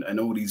know, and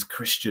all these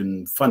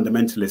Christian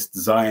fundamentalist,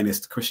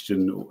 Zionist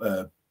Christian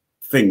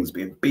things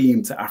being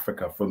beamed to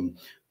Africa from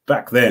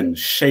back then,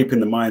 shaping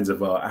the minds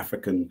of our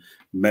African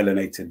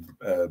melanated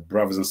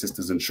brothers and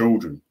sisters and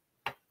children.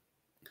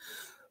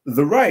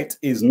 The right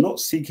is not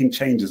seeking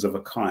changes of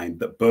a kind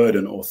that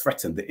burden or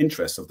threaten the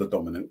interests of the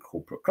dominant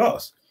corporate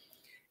class.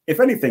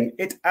 If anything,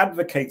 it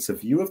advocates a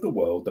view of the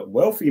world that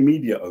wealthy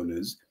media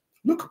owners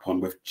look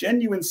upon with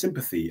genuine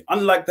sympathy,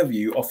 unlike the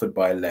view offered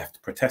by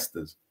left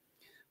protesters.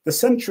 The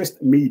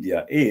centrist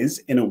media is,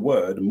 in a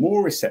word,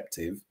 more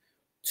receptive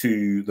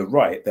to the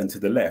right than to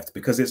the left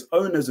because its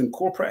owners and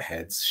corporate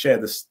heads share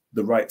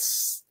the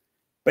right's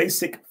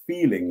basic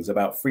feelings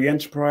about free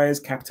enterprise,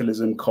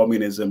 capitalism,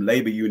 communism,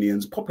 labor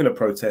unions, popular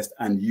protest,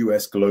 and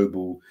US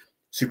global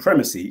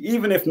supremacy,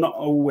 even if not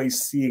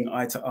always seeing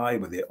eye to eye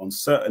with it on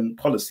certain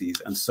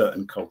policies and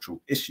certain cultural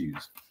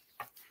issues.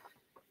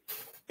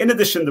 In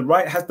addition, the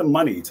right has the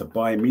money to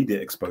buy media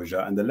exposure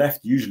and the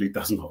left usually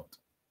does not.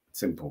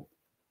 Simple.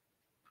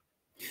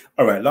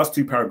 All right, last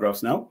two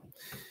paragraphs now.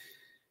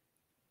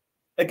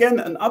 Again,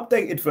 an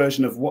updated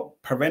version of what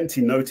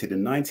Parenti noted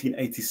in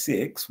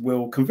 1986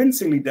 will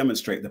convincingly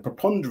demonstrate the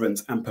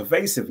preponderance and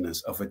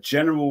pervasiveness of a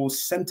general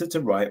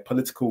center-to-right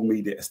political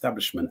media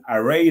establishment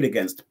arrayed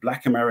against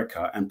Black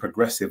America and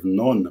progressive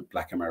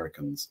non-Black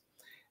Americans.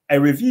 A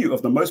review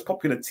of the most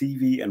popular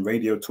TV and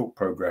radio talk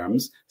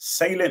programs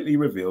saliently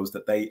reveals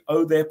that they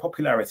owe their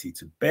popularity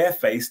to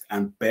barefaced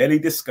and barely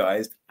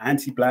disguised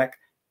anti-Black,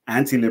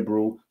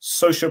 anti-liberal,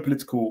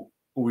 socio-political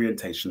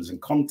orientations and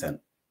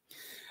content.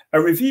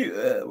 A review,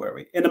 where are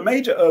we? In a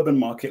major urban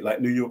market like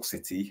New York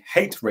City,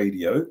 hate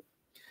radio,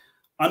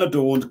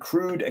 unadorned,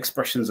 crude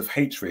expressions of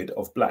hatred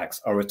of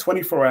blacks are a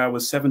 24-hour,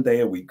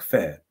 7-day-a-week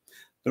fare.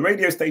 The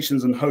radio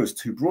stations and hosts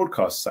who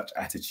broadcast such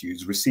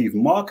attitudes receive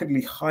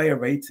markedly higher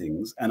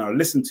ratings and are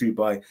listened to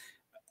by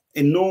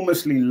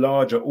enormously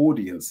larger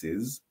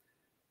audiences,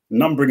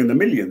 numbering in the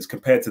millions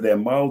compared to their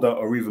milder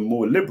or even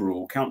more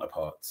liberal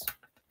counterparts.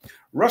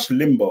 Rush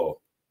Limbaugh,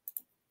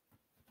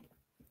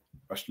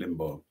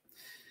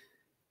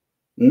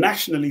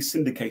 nationally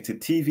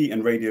syndicated TV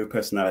and radio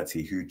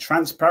personality who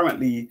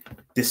transparently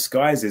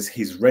disguises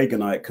his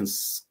Reaganite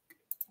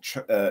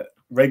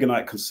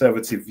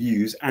conservative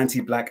views,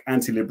 anti-black,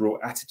 anti-liberal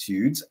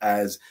attitudes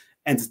as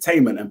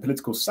entertainment and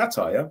political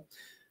satire,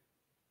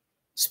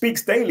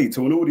 speaks daily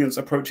to an audience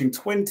approaching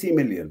 20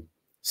 million,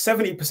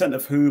 70%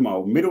 of whom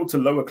are middle to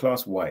lower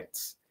class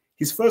whites.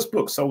 His first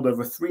book sold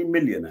over 3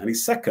 million, and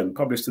his second,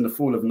 published in the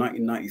fall of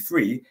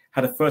 1993,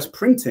 had a first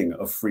printing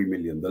of 3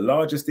 million, the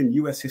largest in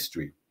US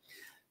history.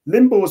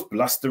 Limbaugh's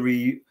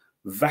blustery,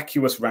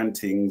 vacuous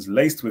rantings,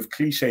 laced with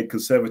cliched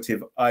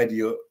conservative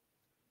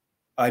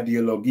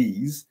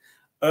ideologies,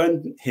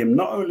 earned him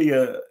not only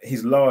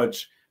his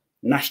large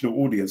national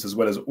audience, as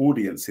well as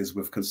audiences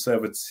with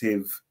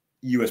conservative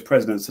US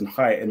presidents and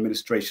higher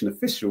administration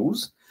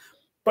officials,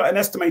 but an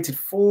estimated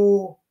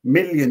 $4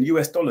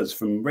 million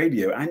from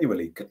radio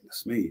annually.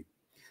 Goodness me.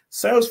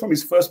 Sales from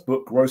his first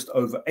book grossed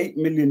over $8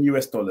 million,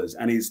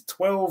 and his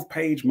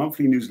 12-page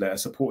monthly newsletter,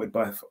 supported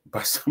by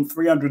some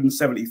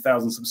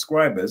 370,000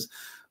 subscribers,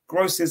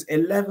 grosses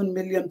 $11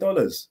 million.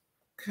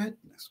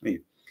 Goodness me.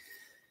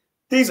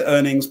 These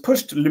earnings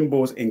pushed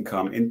Limbaugh's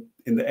income in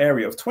the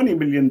area of $20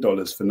 million for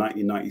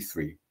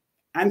 1993.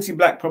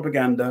 Anti-black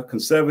propaganda,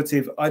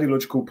 conservative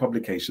ideological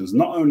publications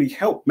not only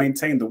helped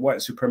maintain the white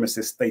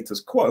supremacist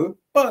status quo,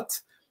 but,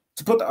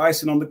 to put the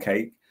icing on the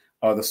cake,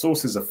 are the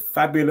sources of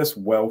fabulous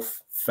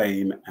wealth,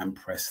 fame, and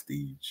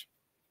prestige.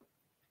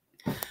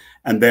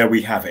 And there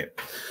we have it.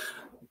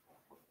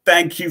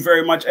 Thank you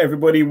very much,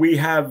 everybody. We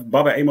have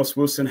Baba Amos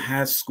Wilson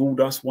has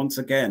schooled us once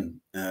again.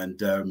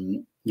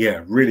 And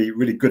yeah, really,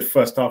 really good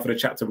first half of the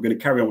chapter. We're going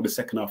to carry on with the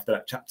second half of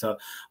that chapter. I'm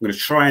going to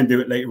try and do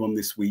it later on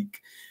this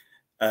week.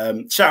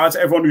 Shout out to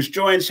everyone who's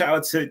joined.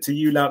 Shout out to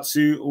you, Lao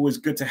Tzu. Always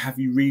good to have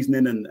you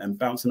reasoning and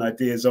bouncing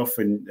ideas off.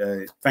 And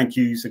thank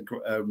you. It's a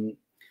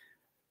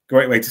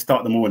great way to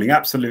start the morning.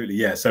 Absolutely,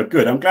 yeah. So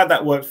good. I'm glad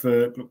that worked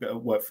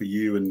for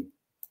you. And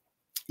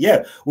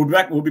yeah,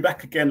 we'll be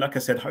back again. Like I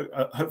said,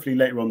 hopefully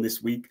later on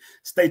this week.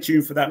 Stay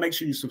tuned for that. Make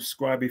sure you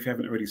subscribe if you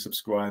haven't already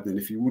subscribed. And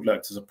if you would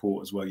like to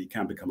support as well, you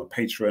can become a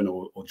patron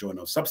or join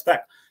our Substack.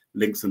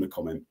 Links in the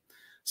comment.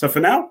 So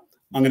for now,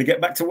 I'm going to get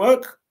back to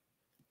work.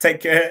 Take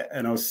care,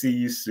 and I'll see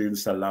you soon.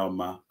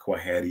 Salama,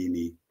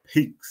 kwaherini.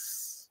 Peace.